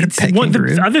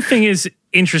 The other thing is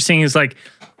interesting is like,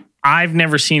 I've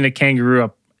never seen a kangaroo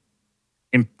up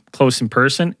close in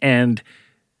person. And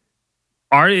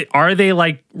are they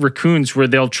like raccoons where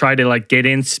they'll try to like get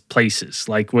in places,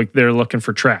 like they're looking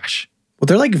for trash? Well,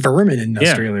 they're like vermin in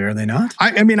Australia, are they not?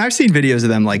 I mean, I've seen videos of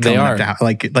them like they are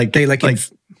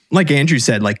like Andrew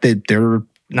said, like they're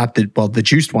not the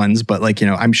juiced ones, but like,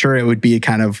 I'm sure it would be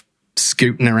kind of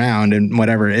scooting around and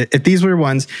whatever. If these were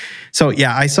ones. So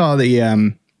yeah, I saw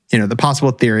the, the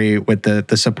possible theory with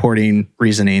the supporting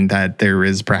reasoning that there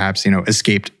is perhaps,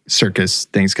 escaped circus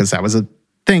things, because that was a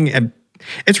thing. And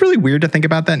it's really weird to think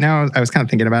about that now. I was kind of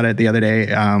thinking about it the other day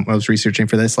when I was researching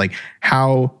for this, like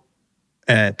how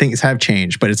things have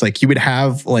changed, but it's like you would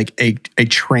have like a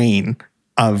train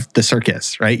of the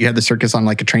circus, right? You had the circus on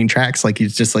like a train tracks, like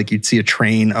you'd see a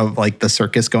train of like the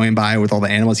circus going by with all the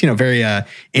animals, very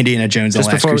Indiana Jones and the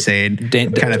Last Crusade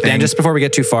kind of thing. Dan, just before we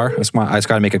get too far, I just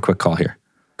got to make a quick call here.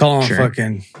 Call on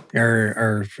fucking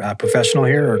our professional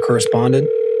here, our correspondent,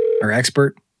 our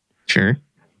expert. Sure.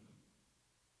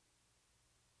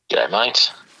 G'day,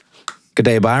 mate. Good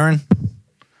day, Byron.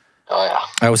 Oh,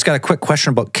 yeah. I just got a quick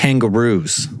question about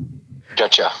kangaroos.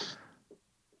 Gotcha.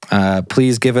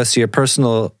 Please give us your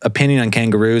personal opinion on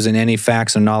kangaroos and any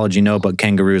facts and knowledge you know about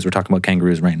kangaroos. We're talking about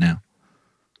kangaroos right now.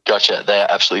 Gotcha.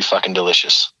 They're absolutely fucking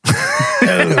delicious.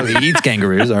 He eats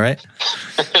kangaroos, all right.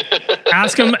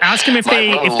 Ask him if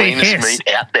they hiss.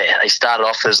 Meat out there. They started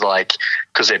off as like,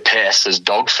 because they're pests, as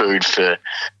dog food for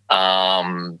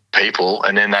people,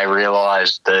 and then they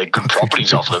realized the good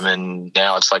properties of them, and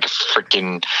now it's like a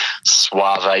freaking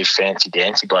suave, fancy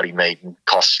dancy bloody meat, and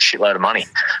costs a shitload of money.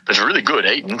 But it's really good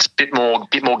eating. It's a bit more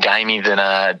gamey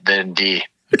than deer.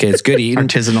 Okay, it's good eating.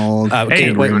 Artisanal.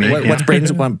 What's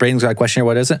Braden's got a question here?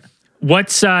 What is it?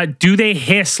 What's do they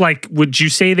hiss like? Would you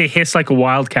say they hiss like a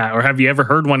wildcat, or have you ever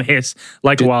heard one hiss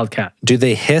like a wildcat? Do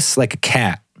they hiss like a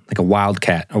cat, like a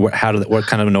wildcat, or what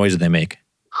kind of noise do they make?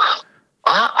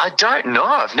 I don't know.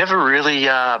 I've never really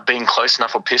been close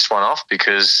enough or pissed one off,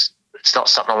 because it's not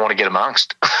something I want to get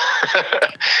amongst.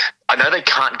 I know they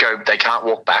can't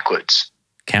walk backwards.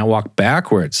 Can't walk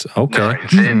backwards. Okay.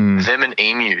 No, them and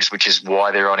emus, which is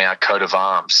why they're on our coat of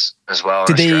arms as well.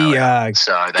 Did they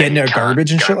get in their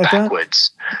garbage and shit like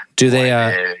backwards. Do they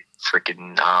their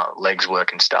freaking legs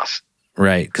work and stuff?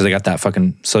 Right, because they got that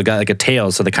fucking, so they got like a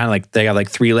tail, so they kind of like, they got like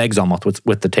 3 legs almost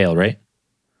with the tail, right?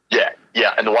 Yeah.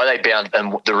 Yeah, and the way they bounce,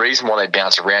 and the reason why they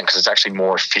bounce around, because it's actually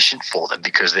more efficient for them,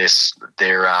 because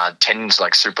their tendons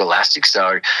like super elastic,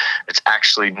 so it's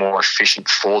actually more efficient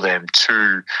for them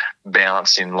to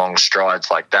bounce in long strides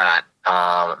like that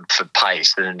for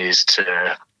pace than it is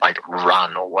to like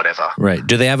run or whatever. Right.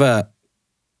 Do they have a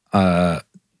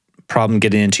problem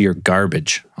getting into your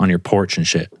garbage on your porch and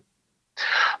shit?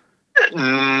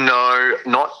 No,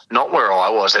 not where I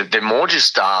was. They're more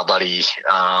just bloody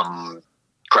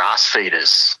grass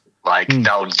feeders. Like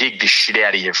they'll dig the shit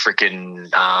out of your freaking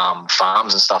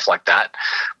farms and stuff like that.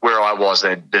 Where I was,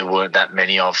 there weren't that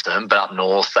many of them, but up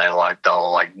north they'll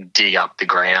dig up the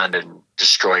ground and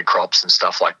destroy crops and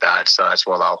stuff like that. So that's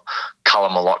why they'll cull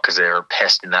them a lot, because they're a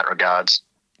pest in that regards.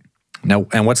 Now,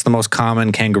 and what's the most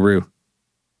common kangaroo?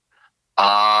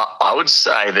 I would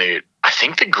say I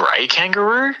think the grey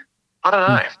kangaroo. I don't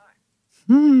know.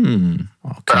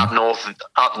 Okay. But up north,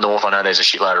 I know there's a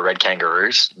shitload of red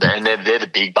kangaroos, and they're the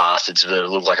big bastards that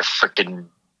look like a freaking.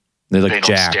 They look been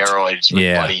jacked. on steroids with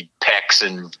Yeah. bloody pecs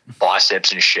and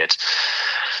biceps and shit.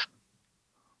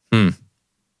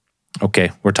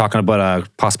 Okay, we're talking about a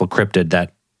possible cryptid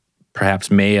that perhaps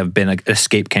may have been an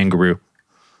escaped kangaroo.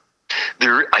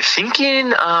 I think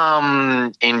in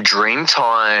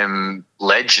Dreamtime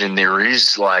Legend there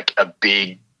is like a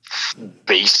big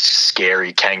beast,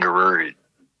 scary kangaroo,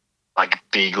 like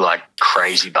big, like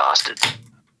crazy bastard.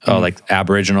 Oh, like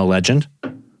Aboriginal legend?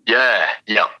 Yeah.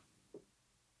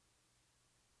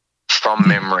 From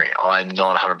memory, I'm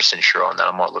not 100% sure on that.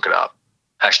 I might look it up.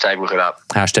 Hashtag look it up.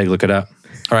 Hashtag look it up.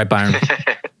 All right, Byron.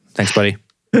 Thanks, buddy.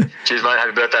 Cheers, mate.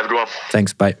 Happy birthday. Have a good one.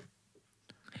 Thanks. Bye.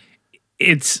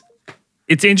 It's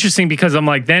interesting because I'm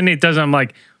like,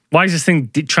 why is this thing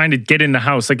trying to get in the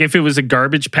house? Like if it was a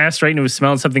garbage pest, right, and it was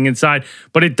smelling something inside,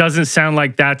 but it doesn't sound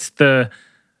like that's the...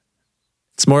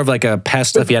 It's more of like a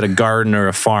pest if you had a garden or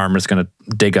a farm, it's going to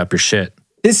dig up your shit.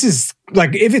 This is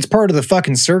like, if it's part of the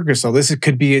fucking circus, though,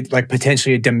 could be like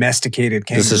potentially a domesticated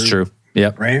kangaroo. This is true.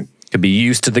 Yep. Right? Could be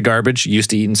used to the garbage, used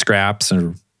to eating scraps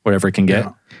or whatever it can get.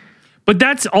 Yeah. But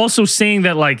that's also saying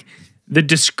that like the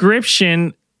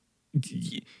description,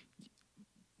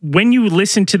 when you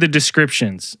listen to the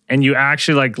descriptions and you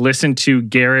actually like listen to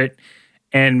Garrett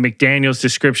and McDaniel's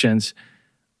descriptions,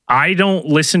 I don't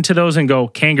listen to those and go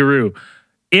kangaroo.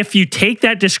 If you take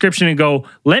that description and go,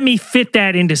 let me fit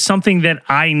that into something that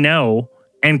I know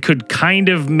and could kind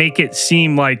of make it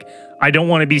seem like I don't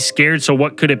want to be scared, so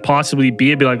what could it possibly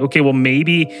be? I'd be like, okay, well,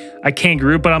 maybe a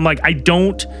kangaroo, but I'm like,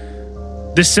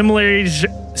 the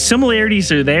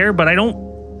similarities are there, but I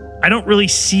don't really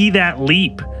see that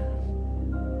leap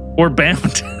or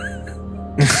bound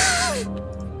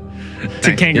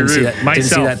to kangaroo. Didn't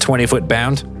see that 20-foot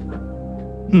bound?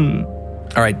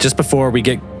 All right, just before we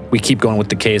keep going with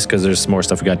the case, because there's some more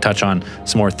stuff we got to touch on,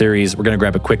 some more theories. We're going to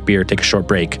grab a quick beer, take a short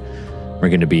break. We're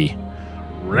going to be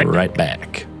right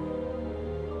back.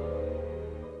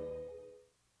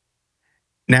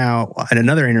 Now, and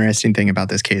another interesting thing about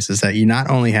this case is that you not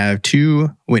only have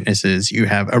two witnesses, you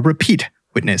have a repeat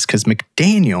witness, because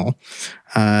McDaniel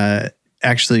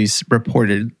actually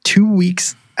reported 2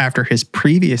 weeks after his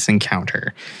previous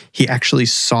encounter, he actually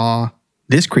saw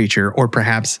this creature, or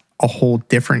perhaps a whole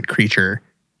different creature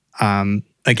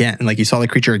again. Like you saw the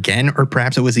creature again, or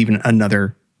perhaps it was even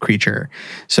another creature.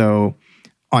 So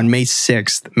on May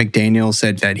 6th, McDaniel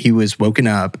said that he was woken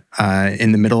up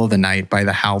in the middle of the night by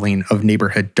the howling of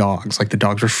neighborhood dogs. Like the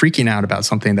dogs were freaking out about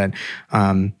something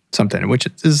which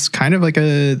is kind of like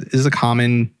a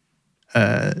common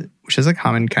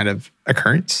kind of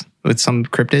occurrence with some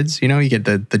cryptids. You know, you get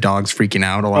the dogs freaking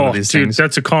out, a lot of these things.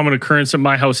 That's a common occurrence at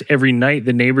my house every night.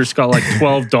 The neighbor's got like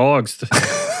 12 dogs.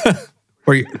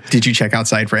 Did you check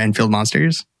outside for Enfield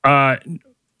monsters?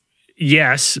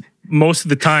 Yes. Most of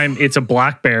the time, it's a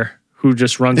black bear who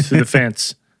just runs through the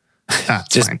fence.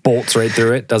 Just fine. bolts right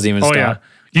through it. Doesn't even stop. Yeah.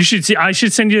 You should see. I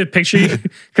should send you a picture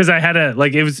because I had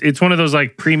it's one of those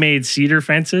like pre-made cedar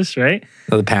fences, right?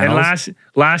 Oh, the panels. And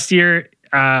last year,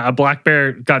 a black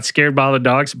bear got scared by all the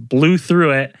dogs, blew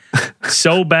through it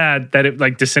so bad that it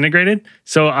like disintegrated.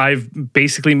 So I've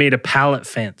basically made a pallet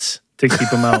fence to keep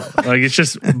them out. Like it's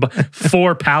just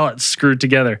 4 pallets screwed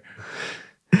together.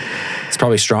 It's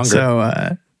probably stronger.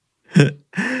 So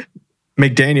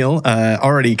McDaniel,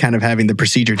 already kind of having the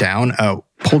procedure down,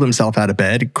 pulled himself out of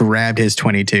bed, grabbed his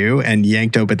 .22, and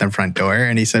yanked open the front door.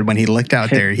 And he said when he looked out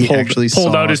there, he actually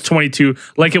pulled out his .22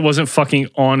 like it wasn't fucking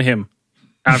on him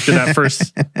after that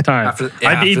first time. After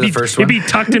the first one. He'd be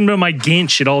tucked into my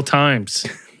ginch at all times.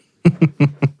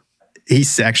 he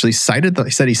actually cited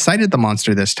the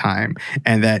monster this time,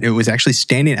 and that it was actually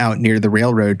standing out near the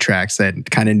railroad tracks, that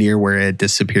kind of near where it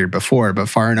disappeared before, but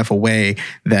far enough away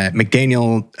that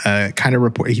McDaniel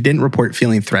he didn't report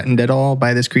feeling threatened at all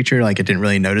by this creature. Like, it didn't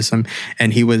really notice him,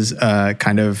 and he was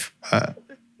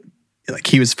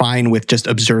he was fine with just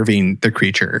observing the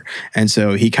creature. And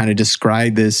so he kind of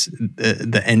described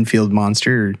the Enfield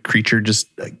monster creature just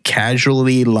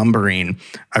casually lumbering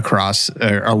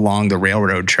along the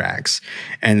railroad tracks,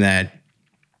 and that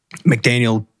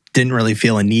McDaniel didn't really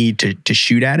feel a need to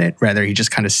shoot at it. Rather, he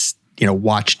just kind of,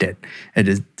 watched it. He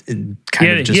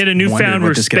had a newfound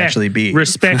respect for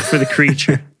the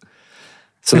creature.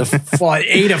 So I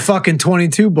ate a fucking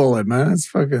 22 bullet, man. It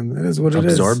is what it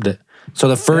is. Absorbed it. So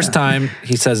the first time,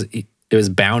 he says it was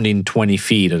bounding 20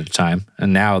 feet at a time,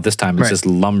 and now this time it's just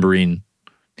lumbering.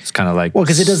 It's kind of like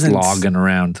because it doesn't slogging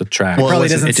around the track. Well, probably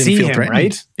doesn't see him,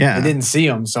 right? Yeah, it didn't see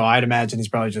him, so I'd imagine he's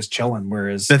probably just chilling.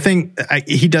 Whereas the thing,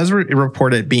 he does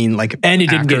report it being like, and he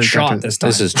didn't get shot this time.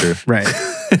 This is true, right?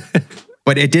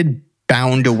 But it did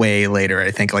bound away later. I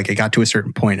think like it got to a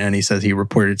certain point, and he says he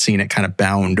reported seeing it kind of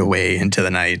bound away into the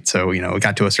night. So it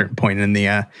got to a certain point in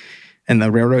the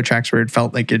railroad tracks where it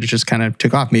felt like it just kind of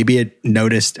took off. Maybe it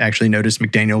noticed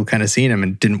McDaniel kind of seeing him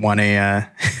and didn't want a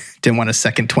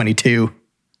second 22.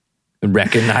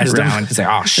 Recognized him. He's like,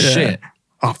 oh shit.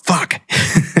 Oh fuck.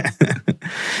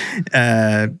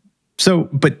 So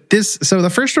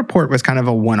the first report was kind of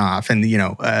a one-off, and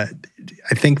I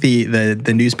think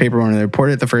the newspaper when they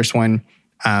reported the first one,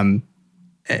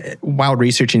 while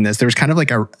researching this, there was kind of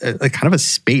like a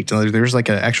spate. There was like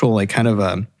an actual like kind of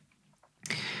a.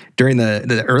 During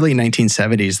the early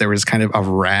 1970s, there was kind of a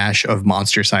rash of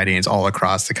monster sightings all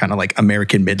across the kind of like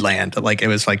American Midland. Like it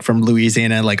was like from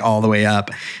Louisiana, like all the way up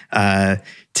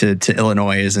to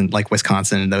Illinois and like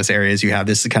Wisconsin and those areas. You have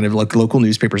this kind of like local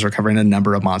newspapers are covering a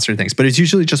number of monster things, but it's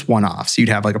usually just one-off. So you'd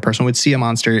have like a person would see a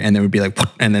monster and they would be like,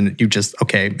 and then you just,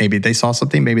 okay, maybe they saw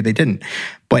something, maybe they didn't.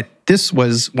 But this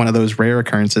was one of those rare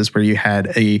occurrences where you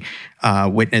had a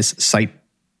witness sight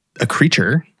a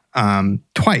creature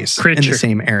twice in the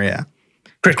same area.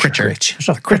 Creature.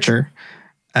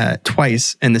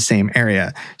 Twice in the same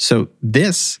area. So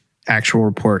this actual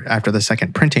report after the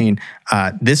second printing,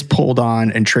 this pulled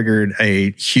on and triggered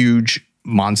a huge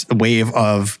wave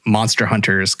of monster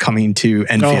hunters coming to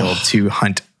Enfield to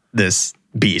hunt this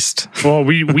beast. Well,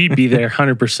 we'd be there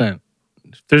 100%.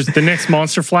 There's the next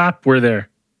monster flap, we're there.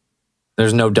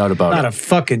 There's no doubt about it. Not a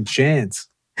fucking chance.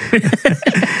 Are you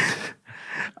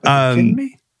kidding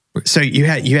me? So you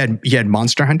had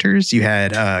monster hunters, you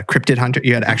had cryptid hunter,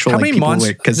 you had actual like people.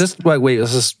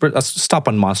 Let's stop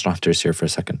on monster hunters here for a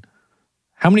second.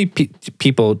 How many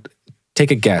people? Take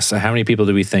a guess. How many people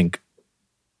do we think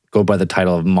go by the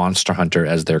title of monster hunter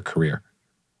as their career?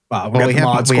 Wow, we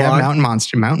have mountain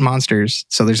monsters.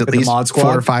 So there's at least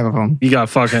 4 or 5 of them. You got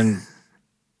fucking.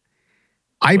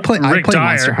 I play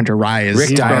Monster Hunter Rise.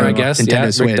 Rick Dyer, I guess. Nintendo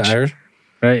Rick Switch. Dyer.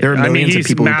 Right. There are millions of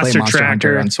people who play Monster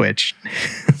Hunter on Switch.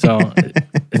 So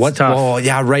it's tough. Oh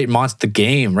yeah, right. The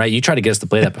game, right? You tried to get us to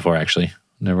play that before, actually.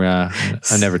 I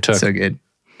never took. So good.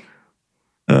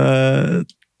 But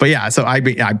yeah, so I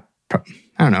don't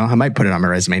know. I might put it on my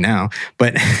resume now,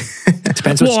 but it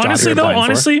depends. Well,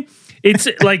 honestly, it's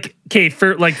like okay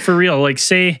for real. Like,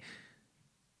 say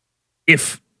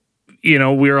if we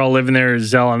were all living there,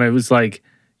 Zell, and it was like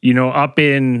up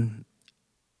in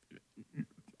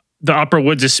the upper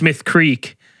woods of Smith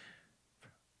Creek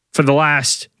for the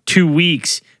last 2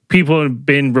 weeks, people have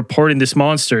been reporting this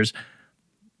monsters.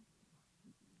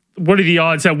 What are the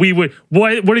odds that we would?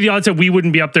 What are the odds that we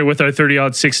wouldn't be up there with our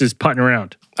 30-06s putting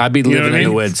around? I'd be living in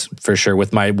the woods for sure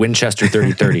with my Winchester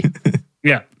 30-30.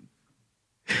 Yeah,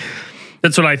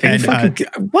 that's what I think.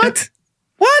 What?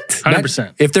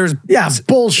 100%. If there's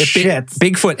bullshit.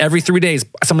 Bigfoot every 3 days.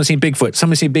 Someone's seen Bigfoot.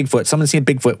 Someone's seen Bigfoot. Someone's seen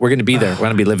Bigfoot. We're going to be there. We're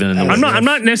going to be living in the woods. I'm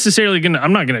not necessarily gonna.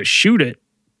 I'm not gonna shoot it,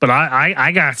 but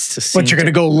I got to see. But you're going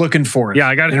to go looking for it. Yeah,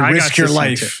 I got to risk your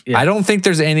life. Yeah. I don't think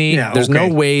there's any. There's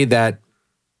no way that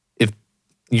if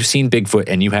you've seen Bigfoot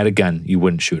and you had a gun, you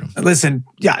wouldn't shoot him. Listen,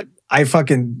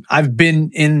 I've been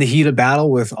in the heat of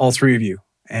battle with all 3 of you,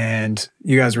 and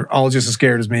you guys were all just as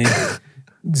scared as me.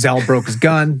 Zell broke his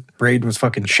gun. Braden was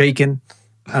fucking shaking.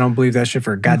 I don't believe that shit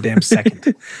for a goddamn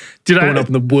second. Going up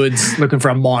in the woods looking for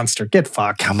a monster. Get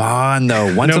fucked. Come on,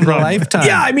 though. Once in a lifetime.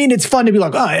 Yeah, I mean, it's fun to be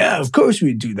like, oh, yeah, of course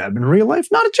we'd do that. But in real life,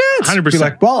 not a chance. 100%. Be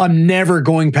like, well, I'm never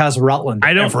going past Rutland.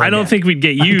 I don't think we'd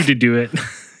get you to do it.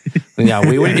 Yeah,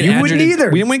 we wouldn't get you Andrew wouldn't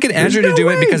either. We wouldn't get Andrew to do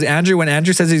it because when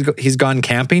Andrew says he's gone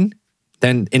camping,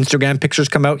 then Instagram pictures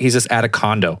come out, he's just at a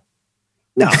condo.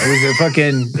 No,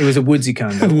 it was a woodsy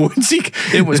condo.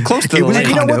 It was close to It the was lake.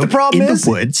 You know what the problem in is? the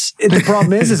woods. The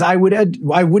problem is I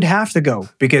would have to go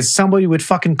because somebody would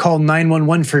fucking call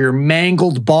 911 for your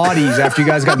mangled bodies after you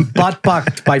guys got butt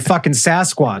fucked by fucking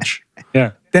Sasquatch.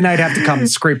 Yeah. Then I'd have to come and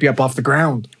scrape you up off the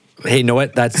ground. Hey, you know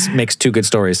what? That makes 2 good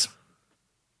stories.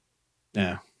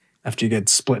 Yeah. After you get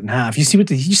split in half, you see what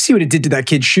it did to that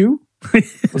kid's shoe?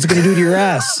 What's it going to do to your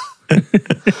ass?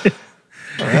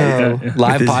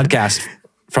 Live podcast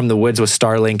from the woods with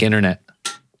Starlink internet.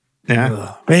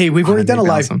 Yeah. Hey, we've already done a that'd be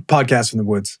live awesome. podcast from the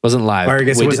woods. Wasn't live. Or I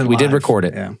guess we it wasn't we did live. record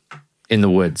it Yeah. in the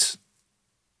woods.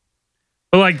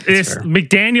 But like this fair.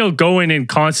 McDaniel going and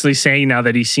constantly saying now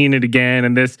that he's seen it again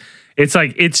and this, it's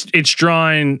like it's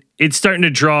starting to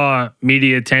draw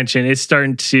media attention. It's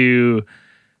starting to,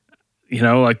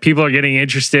 like people are getting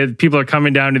interested. People are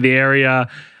coming down to the area.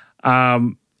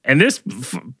 And this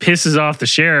pisses off the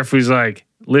sheriff who's like,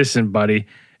 listen, buddy,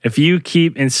 if you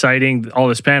keep inciting all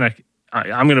this panic,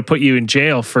 I'm going to put you in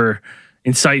jail for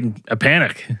inciting a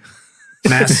panic.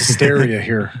 Mass hysteria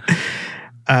here.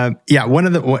 Yeah,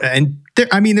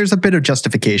 there's a bit of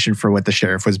justification for what the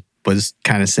sheriff was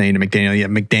kind of saying to McDaniel. Yeah,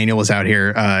 McDaniel was out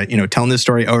here, telling this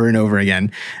story over and over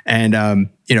again, and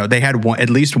they had at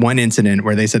least one incident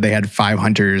where they said they had 5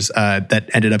 hunters that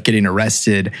ended up getting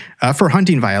arrested for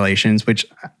hunting violations. Which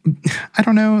I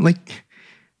don't know, like.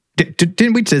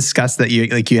 Didn't we discuss that you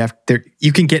can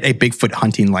get a Bigfoot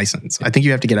hunting license? I think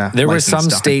you have to get a. There were license some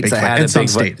to hunt states that Bigfoot. had a And some Bigfoot.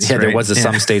 states, Yeah, there right? was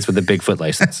some states with a Bigfoot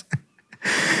license.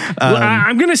 Well,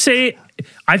 I'm going to say,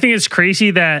 I think it's crazy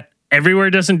that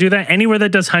everywhere doesn't do that. Anywhere that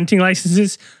does hunting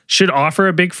licenses should offer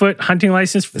a Bigfoot hunting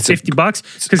license for $50.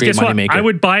 Because great guess what? moneymaker. I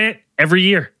would buy it every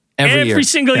year. Every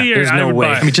single year. There's I no would way.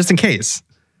 buy I it. mean, just in case.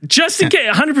 Just in case,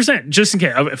 100%. Just in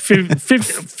case.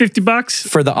 $50.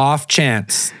 For the off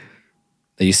chance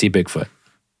that you see Bigfoot.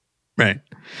 Right.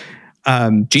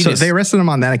 So Genius. they arrested him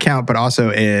on that account, but also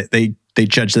they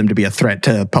judged them to be a threat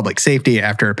to public safety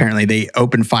after apparently they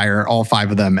opened fire, all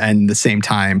 5 of them, and the same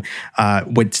time,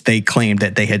 which they claimed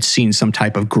that they had seen some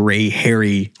type of gray,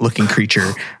 hairy looking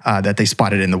creature that they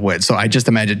spotted in the woods. So I just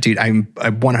imagine, dude, I'm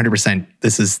 100%.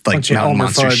 This is like Bunch of mountain Elmer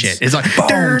monster Fuds. shit. It's like,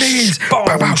 there it is. It's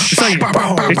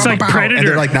like Predator. And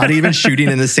they're like not even shooting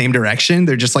in the same direction.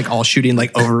 They're just like all shooting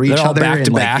like over each They're all other. back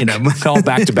to and, back. like, All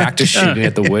back to back, just shooting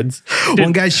at the woods.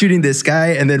 one guy's shooting this guy,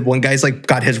 and then one guy's like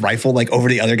got his rifle like over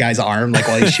the other guy's arm, like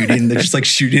while he's shooting. They're just like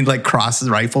shooting like cross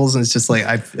rifles, and it's just like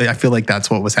I feel like that's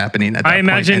what was happening at that I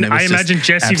imagine point. And it was just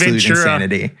Jesse absolute Ventura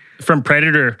insanity. from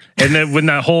Predator. And then when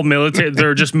that whole military,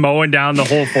 they're just mowing down the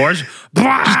whole forest.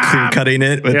 Clear cutting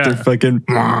it with Yeah. their fucking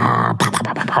like,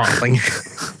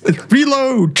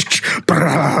 reload.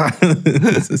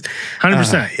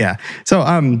 100%. Yeah. So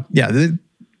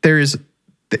there's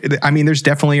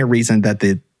definitely a reason that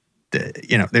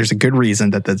there's a good reason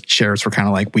that the sheriffs were kind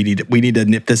of like, we need to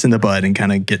nip this in the bud and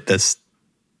kind of get this.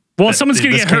 Well, someone's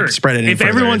going to this get can't hurt. Spread it any If further.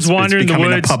 everyone's It's wandering the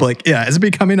becoming woods. it's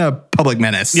becoming a public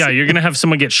menace. Yeah, you're going to have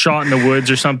someone get shot in the woods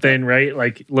or something, right?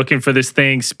 Like looking for this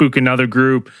thing, spook another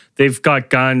group. They've got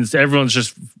guns. Everyone's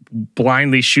just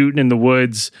blindly shooting in the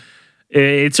woods.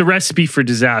 It's a recipe for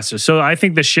disaster. So I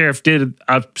think the sheriff did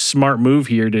a smart move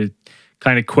here to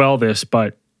kind of quell this,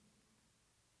 but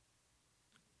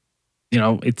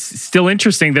it's still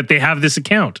interesting that they have this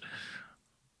account.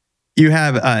 You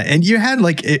have, and you had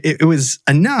like, it was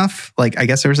enough, like, I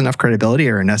guess there was enough credibility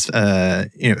or enough,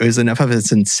 it was enough of a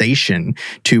sensation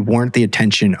to warrant the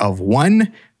attention of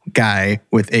one guy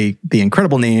with the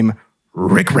incredible name,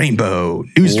 Rick Rainbow,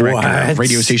 news director of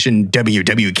radio station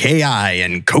WWKI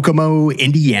in Kokomo,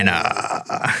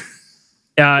 Indiana.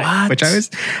 Which I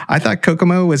thought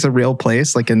Kokomo was a real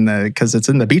place, like because it's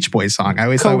in the Beach Boys song. I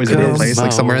always thought it was a real place,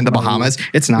 like somewhere in the Bahamas.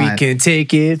 It's not. We can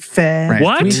take it fast. Right.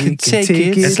 What? We can take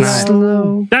it It's not.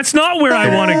 slow. That's not where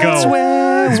I want to That's go.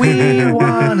 where we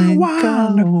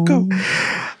wanna go.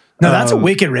 No, that's a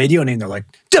wicked radio name. They're like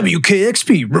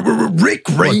WKXP, Rick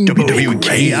Rainbow,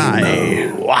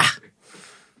 WWKI.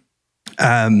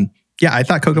 Yeah, I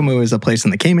thought Kokomo was a place in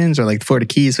the Caymans or like the Florida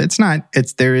Keys. It's not.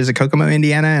 There is a Kokomo,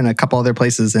 Indiana, and a couple other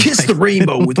places. In, Kiss the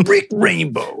Rainbow with Rick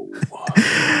Rainbow.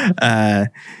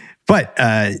 But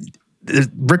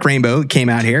Rick Rainbow came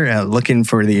out here looking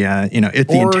for the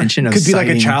the intention of could be like a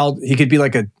citing- child. He could be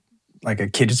like a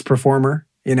kids performer.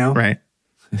 Right.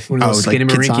 One of those like skinny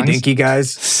kid rinky songs? dinky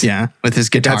guys. Yeah, with his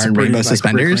guitar That's and pretty, rainbow like,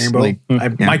 suspenders. Rick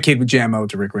Rainbow. Yeah. My kid would jam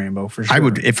out to Rick Rainbow for sure. I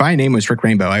would, if my name was Rick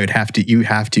Rainbow, I would have to. You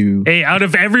have to. Hey, out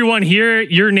of everyone here,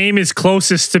 your name is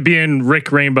closest to being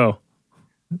Rick Rainbow.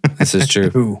 This is true.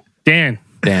 Who? Dan.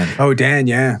 Dan. Oh, Dan.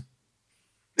 Yeah.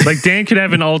 Like Dan could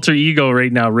have an alter ego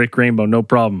right now, Rick Rainbow, no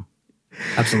problem.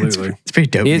 Absolutely. It's a pretty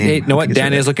dope. name. You know I what? think it's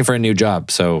Dan really- is looking for a new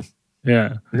job, so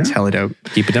Yeah. It's hella dope.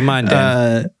 keep it in mind,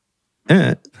 Dan.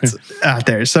 It's out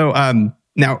there. So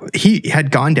now he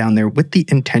had gone down there with the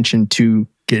intention to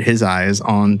get his eyes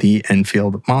on the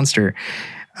Enfield monster.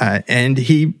 And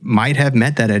he might have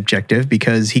met that objective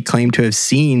because he claimed to have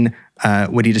seen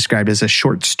what he described as a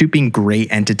short, stooping gray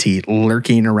entity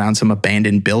lurking around some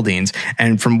abandoned buildings.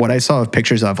 And from what I saw of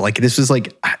pictures of, like, this was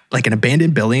like an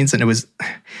abandoned buildings. And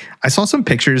I saw some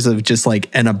pictures of just like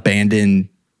an abandoned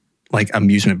like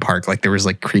amusement park. Like there was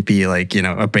like creepy, like,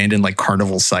 abandoned like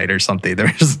carnival site or something.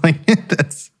 There was like,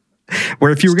 that's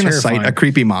where if you were going to cite a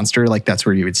creepy monster, like that's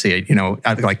where you would see it,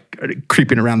 like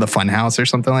creeping around the fun house or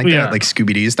something like that, like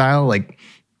Scooby-Doo style. Like,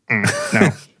 no,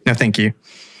 thank you.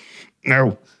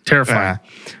 No. Terrifying.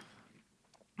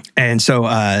 And so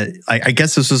I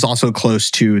guess this was also close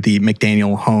to the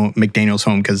McDaniel's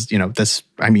home because,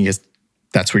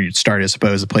 that's where you'd start, I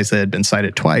suppose, a place that had been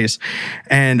cited twice.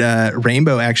 And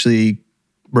Rainbow actually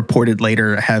reported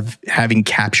later having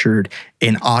captured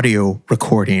an audio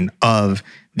recording of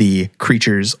the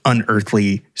creature's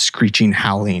unearthly screeching,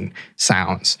 howling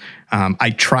sounds.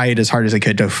 I tried as hard as I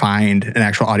could to find an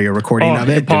actual audio recording of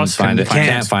it. Can't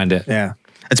Find it. Yeah.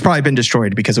 It's probably been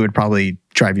destroyed because it would probably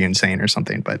drive you insane or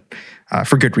something, but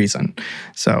for good reason.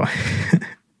 So,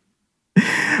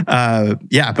 but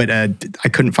I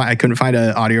couldn't find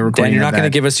an audio recording. Dan, you're not going to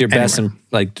give us your best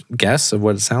anywhere. guess of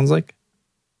what it sounds like?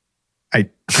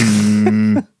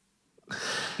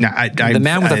 No, The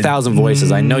man with 1,000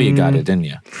 voices. I know you got it, didn't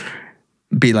you?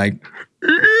 Be like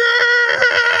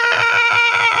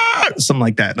something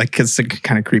like that, like because it's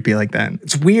kind of creepy like that.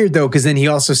 It's weird though, because then he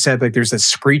also said like there's that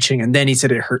screeching, and then he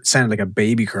said it sounded like a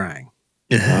baby crying.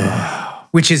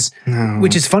 Which is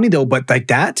funny though, but like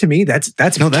that to me, that's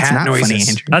cat not noises. funny,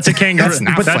 Andrew. That's a kangaroo. That's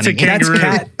not That's a funny. kangaroo.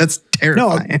 That's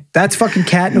terrifying. No, that's fucking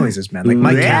cat noises, man. Like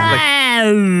my cat,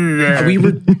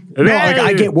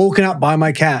 I get woken up by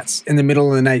my cats in the middle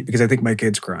of the night because I think my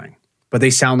kid's crying. But they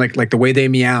sound like the way they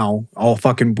meow, all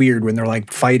fucking weird when they're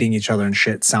like fighting each other and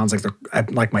shit. Sounds like they're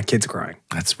like my kid's crying.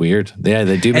 That's weird. Yeah,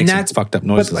 they do make some fucked up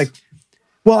noises.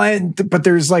 But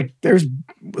there's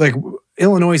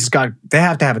Illinois they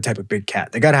have to have a type of big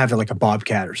cat. They got to have like a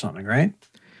bobcat or something, right?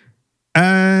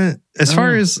 As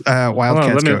far as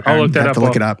wildcats go, I'll look that up.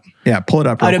 Look it up. Yeah, pull it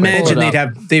up. I'd imagine they'd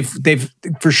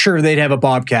have a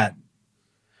bobcat.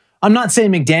 I'm not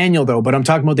saying McDaniel though, but I'm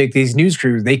talking about these news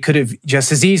crews. They could have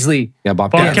just as easily. Yeah,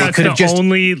 bobcat. Bobcat's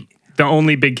the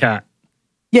only big cat.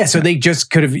 Yeah, so they just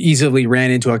could have easily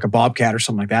ran into like a bobcat or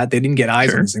something like that. They didn't get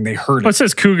eyes on this thing. They heard it. Well, it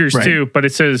says cougars too, but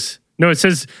it says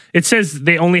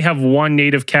they only have one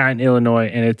native cat in Illinois,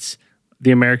 and it's the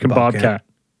American bobcat.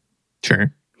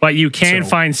 Sure. But you can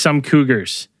find some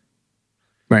cougars.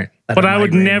 Right. But I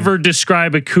would never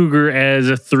describe a cougar as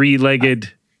a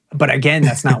three-legged. But again,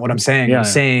 that's not what I'm saying. Yeah. I'm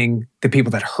saying the people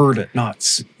that heard it, not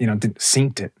didn't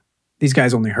synced it. These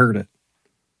guys only heard it.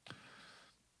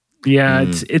 Yeah,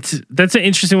 that's an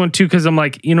interesting one too, because I'm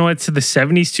like, it's the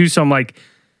 70s too, so I'm like,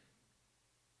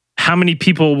 how many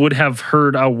people would have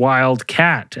heard a wild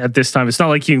cat at this time? It's not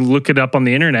like you can look it up on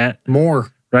the internet.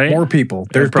 More, right? More people.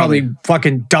 There's probably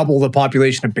fucking double the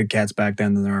population of big cats back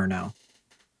then than there are now.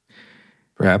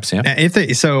 Perhaps, yeah.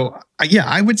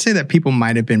 I would say that people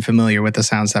might have been familiar with the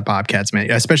sounds that bobcats make,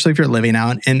 especially if you're living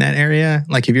out in that area.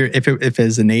 Like if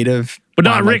it's a native, but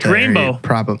not Rick Rainbow.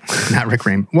 Probably not Rick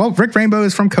Rainbow. Well, Rick Rainbow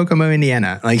is from Kokomo,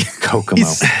 Indiana. Like Kokomo.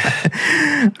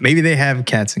 Maybe they have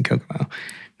cats in Kokomo.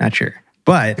 Not sure,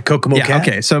 but the Kokomo cat.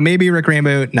 Okay, so maybe Rick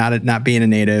Rainbow, not being a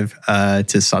native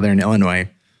to Southern Illinois,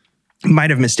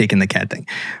 might have mistaken the cat thing,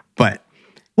 but.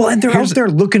 Well, and they're out there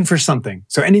looking for something.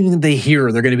 So anything that they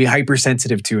hear, they're going to be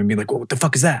hypersensitive to and be like, well, what the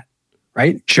fuck is that?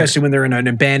 Right? Sure. Especially when they're in an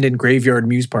abandoned graveyard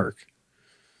amuse park.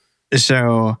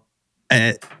 So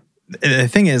the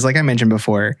thing is, like I mentioned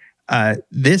before,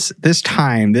 this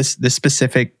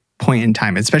specific point in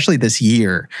time, especially this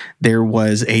year, there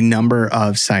was a number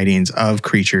of sightings of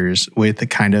creatures with the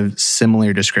kind of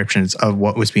similar descriptions of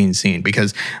what was being seen.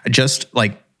 Because just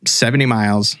like 70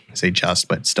 miles, I say just,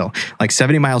 but still, like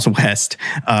 70 miles west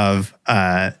of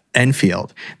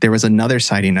Enfield, there was another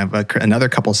sighting of another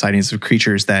couple sightings of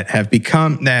creatures that have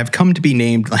come to be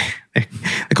named, like they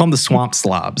call them the swamp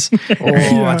slobs.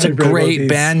 That's a great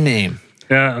band name.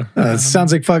 Yeah,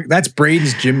 sounds like fuck. That's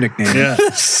Braden's gym nickname. Yeah,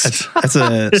 that's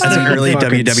an early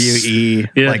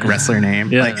WWE like wrestler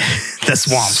name. Yeah. Like the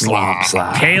swamp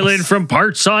slobs. Hailing from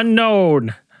parts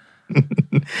unknown.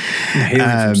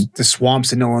 The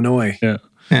swamps in Illinois.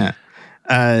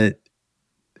 Yeah.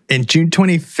 In June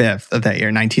 25th of that year,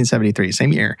 1973,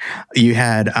 same year, you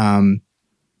had a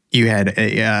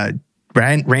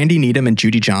Randy Needham and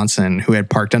Judy Johnson, who had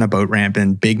parked on a boat ramp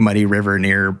in Big Muddy River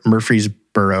near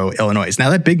Murfreesboro, Illinois. Now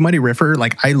that Big Muddy River,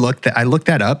 like I looked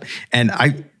that up, and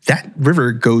that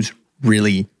river goes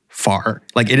really far.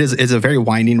 Like it's a very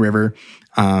winding river.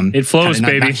 It flows,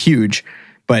 baby. Not huge,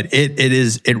 but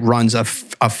it runs a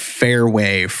fair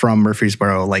way from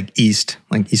Murfreesboro, like east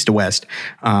to west.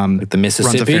 Like the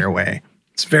Mississippi. Runs a fair way.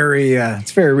 It's very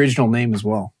original name as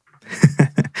well.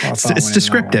 It's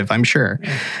descriptive, I'm sure.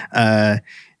 And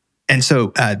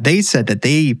so they said that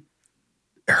they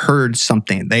heard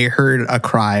something. They heard a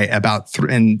cry about,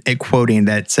 and quoting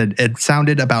that said it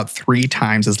sounded about 3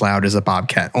 times as loud as a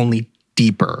bobcat, only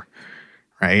deeper.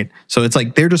 Right. So it's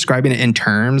like they're describing it in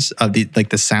terms of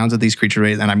the sounds of these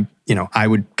creatures. And I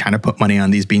would kind of put money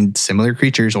on these being similar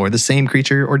creatures or the same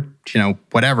creature or,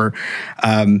 whatever.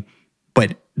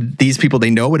 But these people, they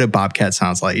know what a bobcat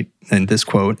sounds like. And this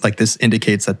quote, like this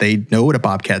indicates that they know what a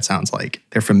bobcat sounds like.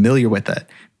 They're familiar with it.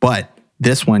 But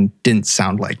this one didn't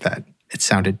sound like that. It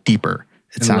sounded deeper.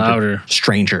 It sounded louder,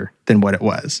 stranger than what it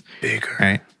was. Bigger.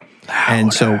 Right. Louder.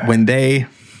 And so when they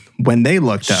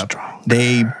looked up,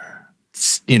 when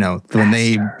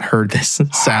they heard this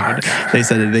sound, they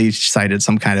said that they sighted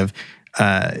some kind of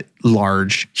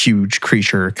large, huge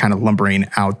creature kind of lumbering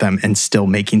out them and still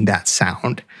making that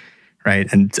sound, right?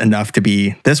 And enough to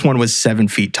be, this one was 7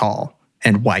 feet tall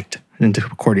and white,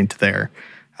 according to their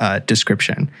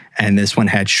description. And this one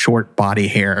had short body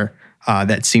hair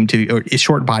that seemed to, or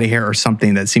short body hair or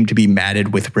something that seemed to be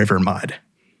matted with river mud.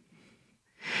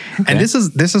 Okay. And this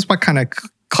is what kind of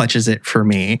clutches it for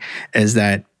me, is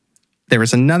that there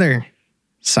was another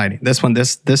sighting. This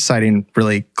sighting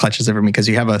really clutches it for me because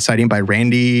you have a sighting by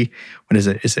Randy. What is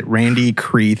it? Is it Randy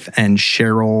Creeth and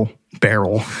Cheryl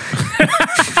Barrel?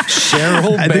 Cheryl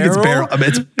Barrel? I think it's Barrel.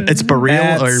 It's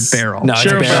Barrel or Barrel. No,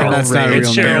 Cheryl Barrel. That's not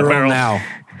It's real Cheryl name. Barrel Now.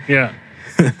 Yeah.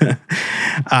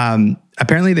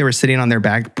 Apparently, they were sitting on their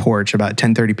back porch about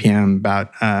 10:30 p.m.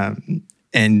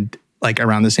 and like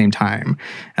around the same time,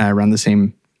 around the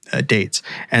same dates,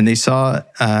 and they saw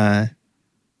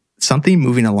something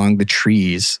moving along the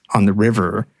trees on the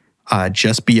river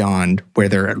just beyond where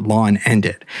their lawn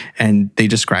ended. And they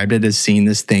described it as seeing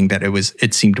this thing that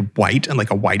it seemed white and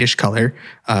like a whitish color,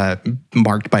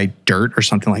 marked by dirt or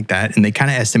something like that. And they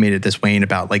kind of estimated this weighing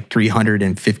about like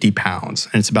 350 pounds.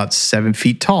 And it's about 7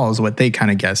 feet tall is what they kind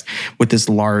of guessed, with this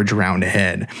large round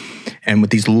head and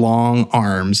with these long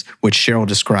arms, which Cheryl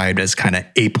described as kind of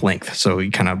ape length. So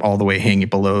you kind of all the way hanging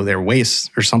below their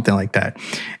waists or something like that.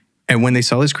 And when they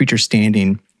saw this creature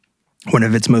standing, one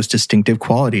of its most distinctive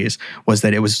qualities was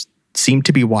that it seemed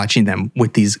to be watching them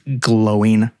with these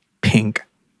glowing pink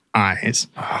eyes.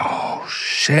 Oh, I'm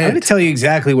shit. going to tell you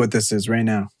exactly what this is right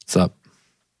now. What's up?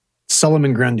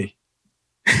 Solomon Grundy.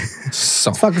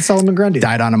 So, It's fucking Solomon Grundy.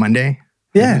 Died on a Monday.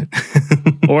 Yeah.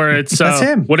 Or it's That's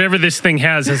him. whatever this thing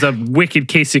has a wicked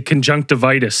case of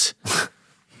conjunctivitis.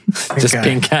 just guy.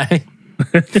 pink eye.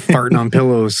 Farting on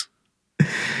pillows.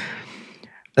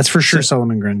 That's for sure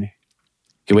Solomon Grundy.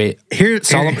 Okay, wait.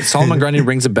 Solomon Grundy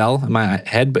rings a bell in my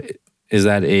head, but is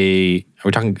this a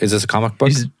comic book?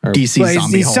 He's Or- DC Well,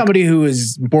 zombie he's Hulk. somebody who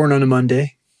was born on a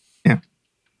Monday. Yeah.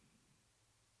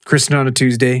 Christened on a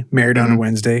Tuesday, married on a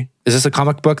Wednesday, Is this a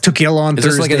comic book? took ill on Is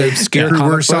this Thursday, like an obscure grew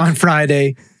comic worse book? on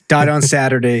Friday, died on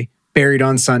Saturday, buried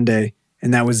on Sunday,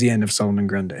 and that was the end of Solomon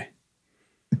Grundy.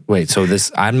 Wait, so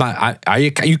this, I'm not,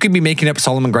 you could be making up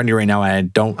Solomon Grundy right now and I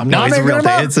don't. I'm No, not he's a making real him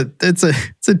thing. up. It's a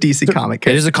DC comic.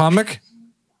 It is a comic?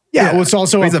 Yeah, well, it's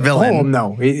also He's a villain. poem,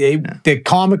 though. The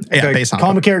comic, based on a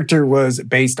comic character was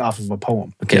based off of a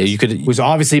poem. Okay, you could. It was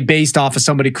obviously based off of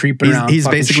somebody creeping around. He's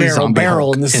fucking basically Cheryl zombie Barrel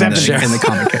Hulk in the 70s. in the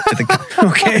comic.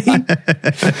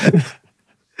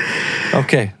 Okay,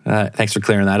 Okay, thanks for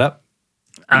clearing that up.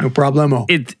 no problemo.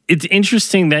 It's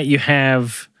interesting that you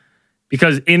have,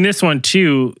 because in this one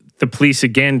too, the police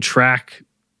again track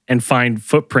and find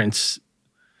footprints,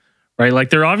 right? Like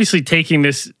they're obviously taking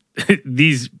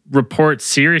these reports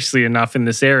seriously enough in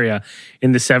this area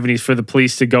in the 70s for the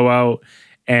police to go out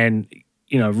and,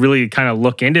 really kind of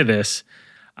look into this.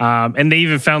 And they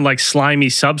even found like slimy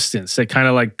substance that kind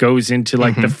of like goes into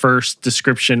like the first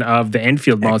description of the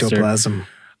Enfield monster. Ectoplasm.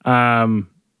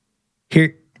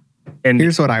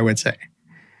 Here's what I would say.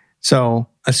 So,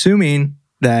 assuming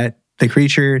that the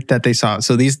creature that they saw,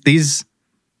 so these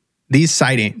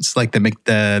sightings, like the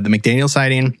McDaniel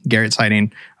sighting, Garrett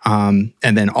sighting, and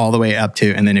then all the way up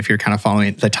to, and then if you're kind of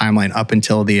following the timeline up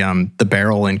until the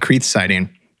Barrel and Creeth sighting,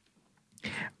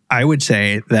 I would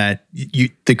say that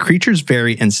the creatures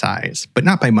vary in size, but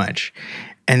not by much.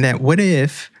 And that what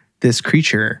if this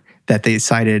creature that they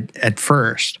sighted at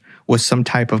first was some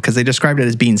type of, because they described it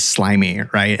as being slimy,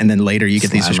 right? And then later you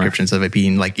get these Slimer. descriptions of it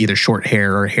being like either short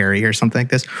hair or hairy or something like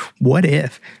this. What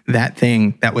if that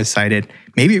thing that was sighted,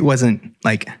 maybe it wasn't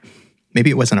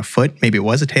a foot, maybe it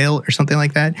was a tail or something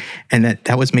like that, and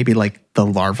that was maybe like the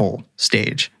larval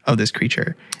stage of this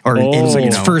creature, or Oh. It's like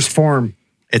its know, first form.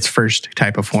 its first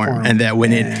type of form, and that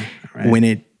when right. when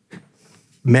it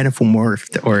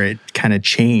metamorphed or it kind of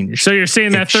changed. So you're saying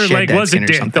it that third shed leg that was a skin or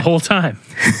dick something. the whole time?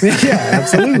 Yeah,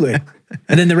 absolutely.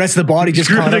 And then the rest of the body just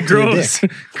caught That up to the grows,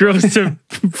 dick. grows to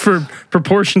for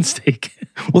proportion sake.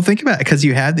 Well, think about it, because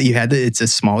it's a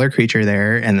smaller creature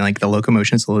there, and like the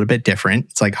locomotion is a little bit different.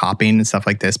 It's like hopping and stuff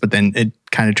like this, but then it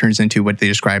kind of turns into what they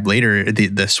describe later.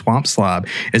 The swamp slob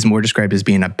is more described as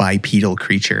being a bipedal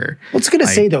creature. Well, it's gonna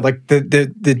say though, like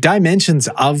the dimensions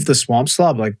of the swamp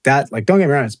slob, like that, like don't get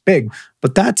me wrong, it's big,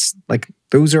 but that's like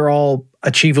those are all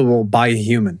achievable by a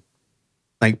human.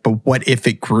 Like, but what if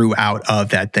it grew out of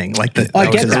that thing? Like the I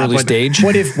that get was that. early But stage.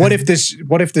 what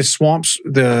if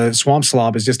the swamp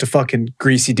slob is just a fucking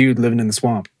greasy dude living in the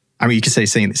swamp? I mean, you could say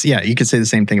you could say the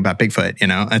same thing about Bigfoot. You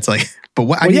know, it's like, but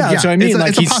what? Well, that's what I mean. Like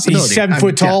it's a he's possibility. 7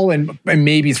 foot Yeah. tall and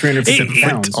maybe 350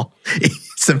 pounds. Tall.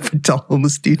 7 foot tall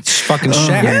homeless dude. Fucking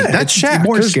Shaq. yeah. That's it's Shaq.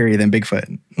 more There's- scary than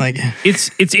Bigfoot. Like, It's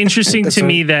interesting That's to a-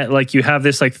 me that like you have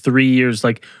this like 3 years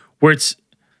like where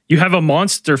you have a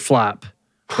monster flap,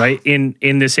 right, in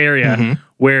this area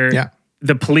where Yeah.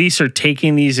 the police are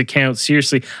taking these accounts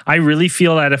seriously. I really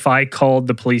feel that if I called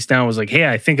the police down, was like, hey,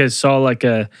 I think I saw like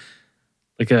a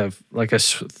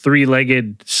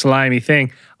three-legged slimy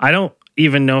thing, I don't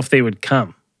even know if they would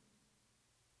come.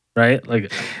 Right?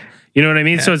 Like, you know what I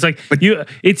mean? So it's like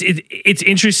it's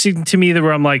interesting to me that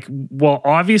where I'm like, well,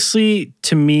 obviously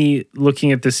to me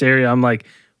looking at this area, I'm like,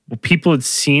 well,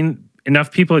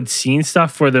 enough people had seen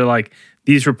stuff where they're like,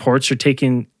 these reports are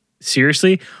taken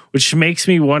seriously, which makes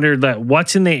me wonder that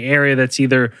what's in the area that's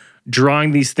either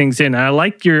drawing these things in. And I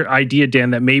like your idea,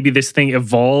 Dan, that maybe this thing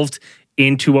evolved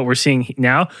into what we're seeing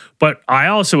now. But I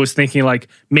also was thinking like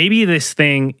maybe this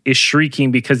thing is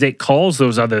shrieking because it calls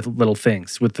those other little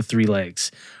things with the 3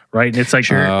 legs, right? And it's like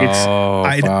Oh,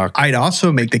 fuck. I'd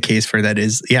also make the case for that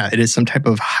is, it is some type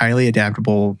of highly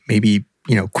adaptable, maybe,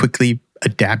 quickly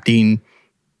adapting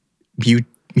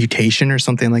mutation or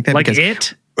something like that. like because,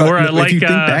 it or if like you think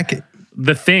back,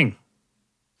 the thing.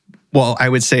 well, I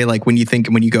would say like when you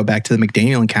go back to the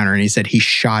McDaniel encounter and he said he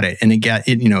shot it and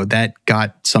that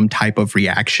got some type of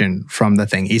reaction from the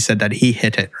thing. He said that he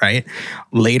hit it, right?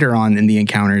 Later on in the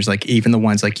encounters, like even the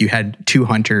ones like you had 2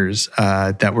 hunters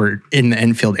that were in the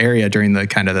Enfield area during the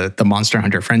kind of the monster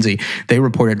hunter frenzy, they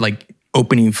reported like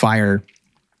opening fire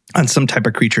on some type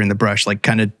of creature in the brush, like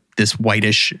kind of this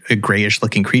whitish, grayish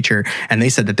looking creature. And they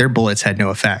said that their bullets had no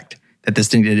effect, that this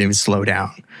thing didn't even slow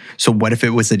down. So what if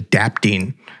it was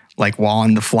adapting like while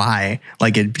on the fly,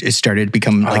 like it started to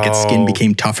become like its skin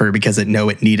became tougher because it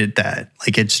needed that.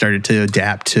 Like it started to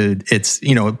adapt to its,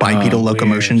 bipedal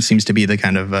locomotion seems to be the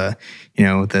kind of,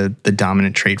 the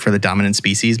dominant trait for the dominant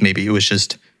species. Maybe it was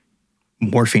just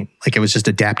morphing, like it was just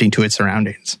adapting to its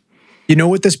surroundings. You know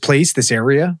what this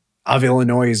area of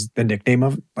Illinois is the nickname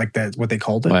of it? Like that's what they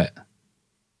called it? What?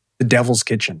 The Devil's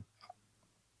Kitchen.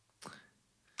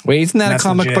 Wait, isn't that That's a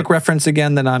comic legit. book reference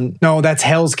again? That I'm. No, that's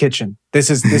Hell's Kitchen. This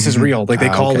is real. Like they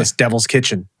call okay. this Devil's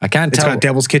Kitchen. I can't It's tell. got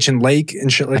Devil's Kitchen Lake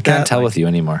and shit like I can't that. tell Like, with you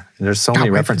anymore. There's so many why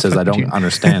the references fuck I would don't you-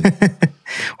 understand.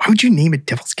 Why would you name it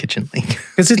Devil's Kitchen Lake?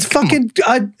 because it's fucking.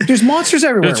 There's monsters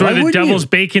everywhere. That's why the wouldn't you? devil's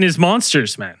bacon is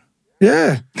monsters, man.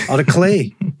 Yeah, out of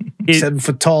clay. It- 7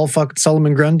 foot tall fucking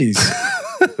Solomon Grundys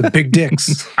with big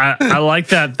dicks. I like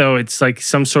that though. It's like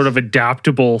some sort of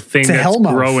adaptable thing a that's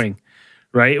hellmouth. growing,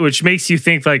 right? Which makes you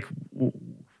think like,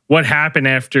 what happened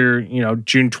after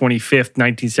June 25th,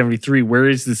 1973? Where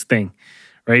is this thing?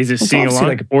 Right? Is it seeing obviously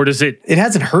along, like- or does it It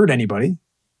hasn't hurt anybody.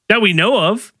 that we know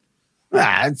of?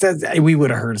 We would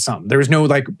have heard of something. There was no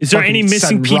like. Is there fucking any missing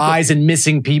sudden people? rise and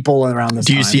missing people around this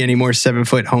Do you time. see any more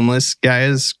 7-foot homeless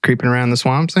guys creeping around the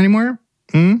swamps anymore?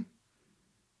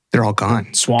 They're all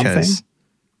gone. Swamp 'cause thing?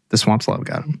 The swamp slob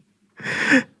got them.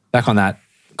 Back on that,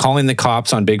 calling the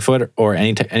cops on Bigfoot or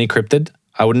any cryptid,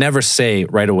 I would never say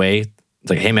right away,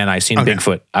 like, hey man, I seen Okay.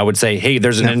 Bigfoot. I would say, hey,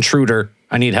 there's an intruder.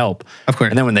 I need help. Of course.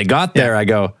 And then when they got there, I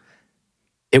go,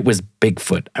 it was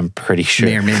Bigfoot. I'm pretty sure.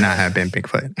 May or may not have been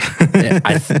Bigfoot.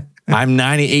 I'm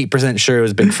 98% sure it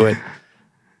was Bigfoot.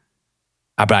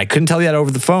 But I couldn't tell you that over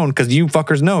the phone because you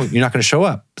fuckers know you're not going to show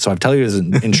up. So I tell you it's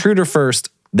an intruder first,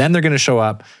 then they're going to show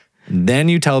up. Then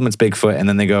you tell them it's Bigfoot, and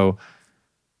then they go,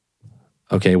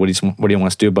 okay, what do you want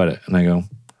us to do about it? And I go,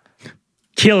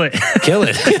 Kill it. kill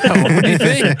it. What do you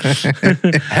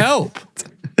think? Help.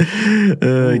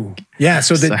 Yeah,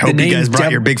 so I hope you guys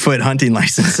brought your Bigfoot hunting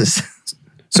licenses.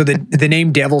 So the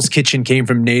name Devil's Kitchen came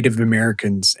from Native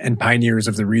Americans and pioneers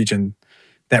of the region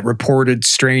that reported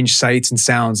strange sights and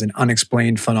sounds and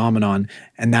unexplained phenomenon,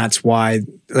 and that's why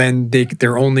then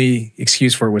their only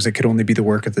excuse for it was it could only be the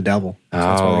work of the devil.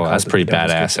 So that's pretty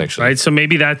badass, actually. Right, so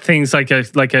maybe that thing's like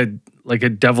a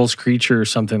devil's creature or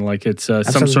something. Like it's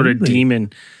some sort of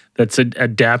demon that's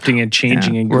adapting and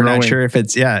changing and growing. We're not sure if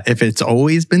it's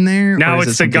always been there. Now or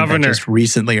it's is the it something governor. that just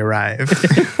recently arrived.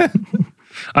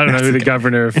 I don't know who the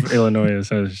governor of Illinois is.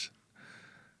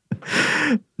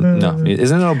 No,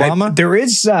 isn't it Obama? There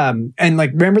is, and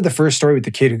like, remember the first story with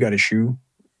the kid who got his shoe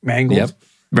mangled? Yep.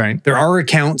 Right. There are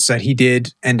accounts that he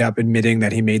did end up admitting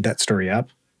that he made that story up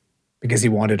because he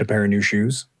wanted a pair of new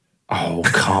shoes. Oh,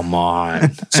 come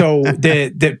on. So but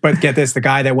get this, the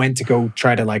guy that went to go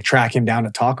try to like track him down to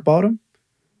talk about him,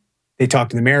 they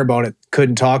talked to the mayor about it,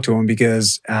 couldn't talk to him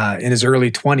because in his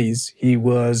early 20s, he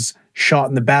was shot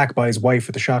in the back by his wife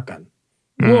with a shotgun.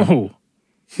 Whoa.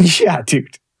 Yeah,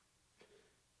 dude.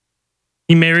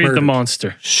 He married the Murdered.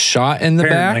 monster. Shot in the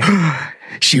Apparently. back?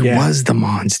 She was the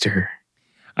monster.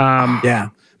 Yeah.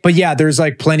 But yeah, there's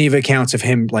like plenty of accounts of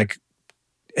him like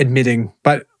admitting,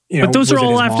 but you know, But those are was it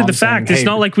all his after mom the fact. saying, It's "Hey,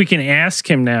 not like we can ask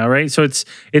him now, right? So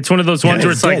it's one of those ones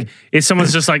where it's it's like, dead. if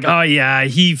someone's just like, oh yeah,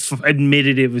 he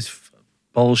admitted it was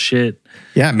bullshit.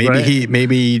 Yeah, maybe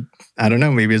Right. I don't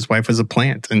know, maybe his wife was a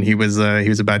plant and he was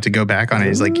about to go back on it.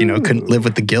 He's like, couldn't live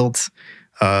with the guilt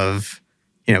of,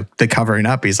 the covering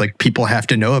up. He's like, people have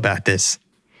to know about this.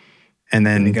 And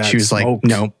And he then got she was smoked. like,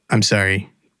 no, I'm sorry.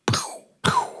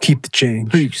 keep the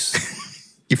change."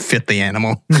 You fit the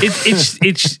animal.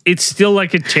 It's still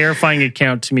like a terrifying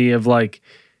account to me of like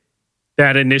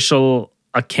that initial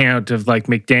account of like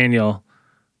McDaniel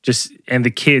just and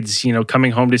the kids,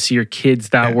 coming home to see your kids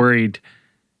that worried,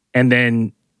 and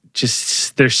then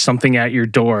just there's something at your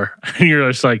door and you're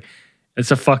just like,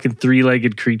 it's a fucking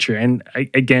 3-legged creature. And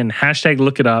again, hashtag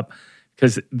look it up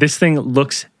because this thing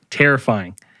looks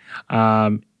terrifying.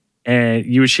 And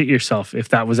you would shit yourself if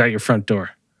that was at your front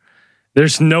door.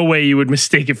 There's no way you would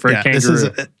mistake it for a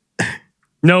kangaroo.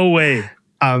 No way.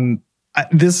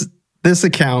 This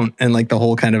account and like the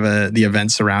whole kind of the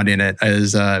event surrounding it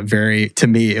is to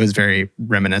me, it was very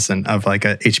reminiscent of like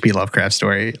a H.P. Lovecraft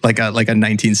story, like a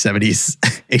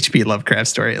 1970s H.P. Lovecraft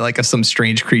story, like of some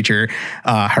strange creature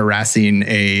harassing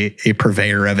a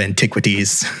purveyor of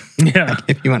antiquities. Yeah.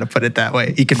 If you want to put it that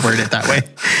way, you can word it that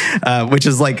way, which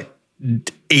is like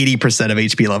 80% of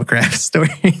H.P. Lovecraft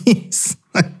stories.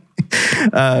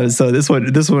 So this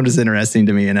one is interesting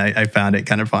to me, and I found it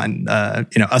kind of fun.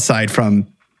 Aside from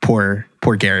poor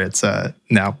Garrett's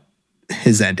now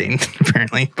his ending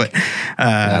apparently, but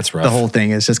that's rough. The whole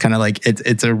thing is just kind of like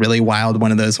it's a really wild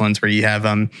one of those ones where you have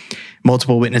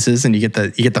multiple witnesses and you get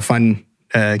the fun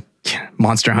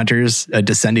monster hunters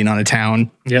descending on a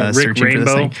town. Yeah, Rick searching for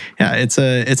this Rainbow. thing. Yeah, it's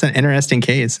an interesting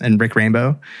case, and Rick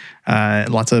Rainbow,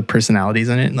 lots of personalities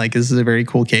in it. Like this is a very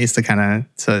cool case to kind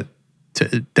of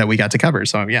that we got to cover.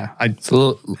 So yeah, I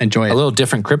enjoy it. A little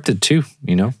different cryptid too,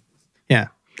 Yeah.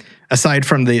 Aside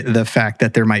from the fact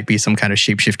that there might be some kind of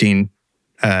shape-shifting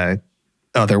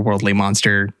otherworldly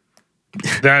monster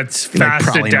That's fast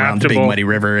prowling around the Big adaptable. Muddy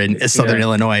River in southern Yeah.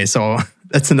 Illinois. So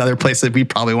that's another place that we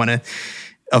probably want to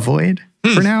avoid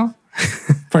for now.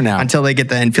 For now. Until they get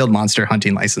the Enfield monster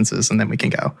hunting licenses, and then we can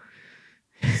go.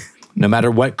 No matter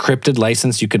what cryptid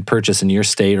license you could purchase in your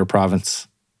state or province,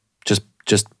 just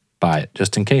buy it,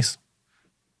 just in case.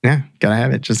 Yeah, gotta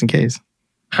have it just in case.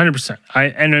 100%.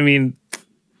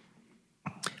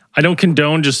 I don't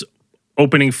condone just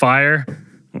opening fire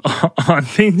on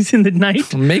things in the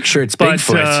night. Make sure it's But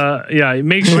Bigfoot.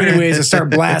 make So sure. anyways, I start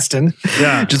blasting.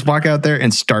 Yeah, Just walk out there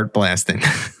and start blasting.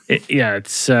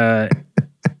 it's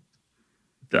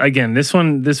again. This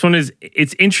one is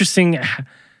it's interesting.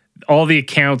 All the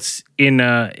accounts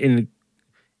in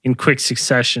quick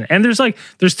succession, and there's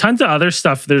tons of other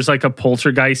stuff. There's like a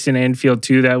poltergeist in Enfield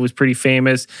too that was pretty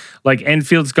famous. Like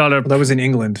Enfield's got a. That was in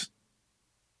England.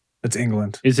 That's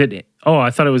England. Is it? Oh,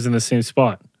 I thought it was in the same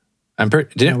spot. we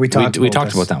talked we about talked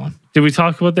this. about that one. Did we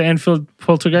talk about the Enfield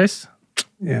poltergeist?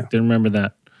 Yeah. Didn't remember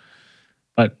that.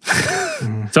 But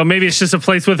so maybe it's just a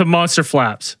place with a monster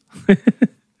flaps.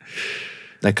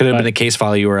 That could have been a case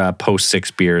file. You were post 6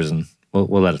 beers, and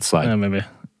we'll let it slide. Maybe.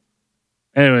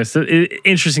 Anyways,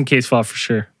 interesting case file for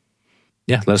sure.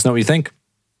 Yeah, let us know what you think.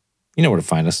 You know where to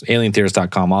find us.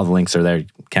 alientheorist.com. All the links are there. You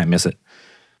can't miss it.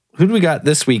 Who do we got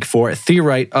this week for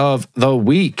Theorite of the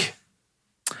Week?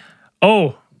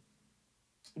 Oh,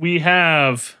 we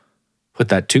have Put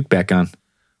that toque back on.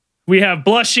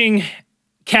 blushing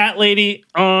Cat Lady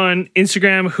on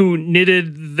Instagram who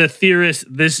knitted the theorist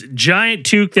this giant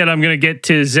toque that I'm gonna get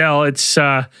to Zell.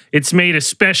 It's made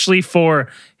especially for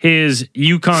his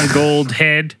Yukon Gold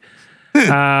head.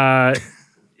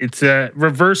 It's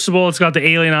reversible. It's got the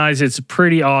alien eyes. It's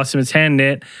pretty awesome. It's hand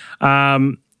knit.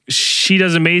 She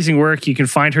does amazing work. You can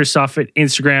find her stuff at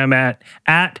Instagram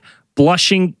at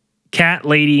Blushing Cat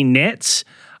Lady Knits.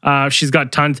 She's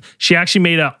got tons. She actually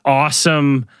made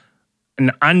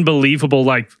an unbelievable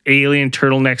like alien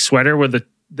turtleneck sweater where the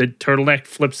turtleneck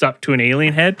flips up to an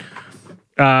alien head.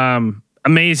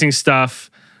 Amazing stuff.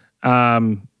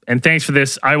 And thanks for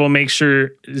this. I will make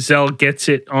sure Zell gets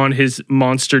it on his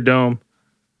monster dome.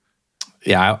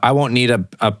 Yeah, I won't need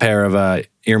a pair of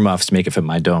earmuffs to make it fit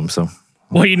my dome. So,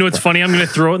 well, you know what's funny? I'm going to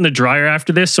throw it in the dryer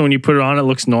after this, so when you put it on, it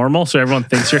looks normal, so everyone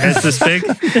thinks your head's this big.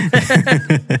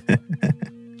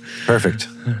 Perfect.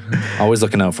 Always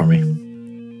looking out for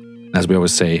me. As we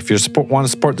always say, if you want to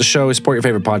support the show, support your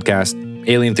favorite podcast,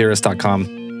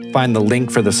 alientheorist.com. Find the link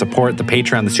for the support, the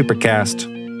Patreon, the Supercast.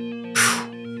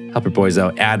 Help your boys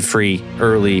out. Ad-free,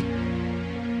 early.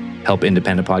 Help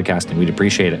independent podcasting. We'd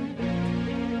appreciate it.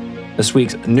 This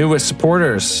week's newest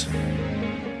supporters.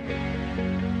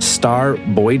 Star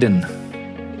Boyden.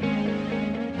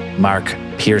 Mark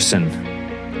Pearson.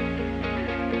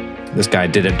 This guy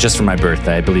did it just for my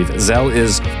birthday, I believe. Zell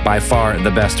is by far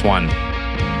the best one.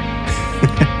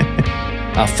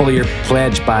 A full year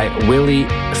pledge by Willie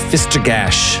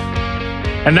Fistergash.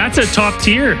 And that's a top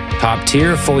tier. Top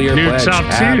tier full year New pledge. top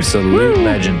tier. Absolute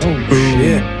legend. Oh,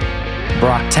 shit.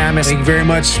 Brock Tamas. Thank you very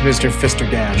much, Mr.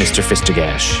 Fistergash. Mr.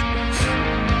 Fistergash.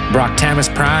 Brock Tamas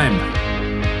Prime.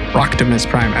 Roctimus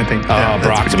Prime, I think. Oh,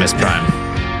 Brocktimus Prime.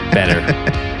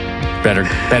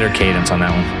 Better cadence on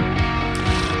that one.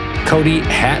 Cody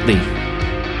Hatley.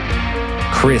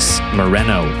 Chris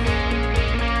Moreno.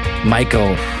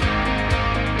 Michael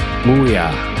Muya.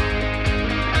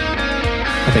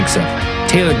 I think so.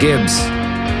 Taylor Gibbs.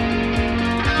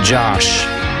 Josh.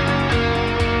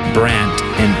 Brandt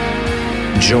and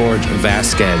George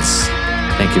Vasquez.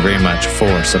 Thank you very much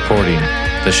for supporting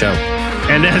the show.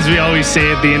 And as we always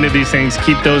say at the end of these things,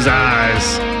 keep those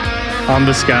eyes on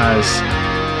the skies.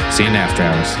 See you in after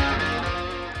hours.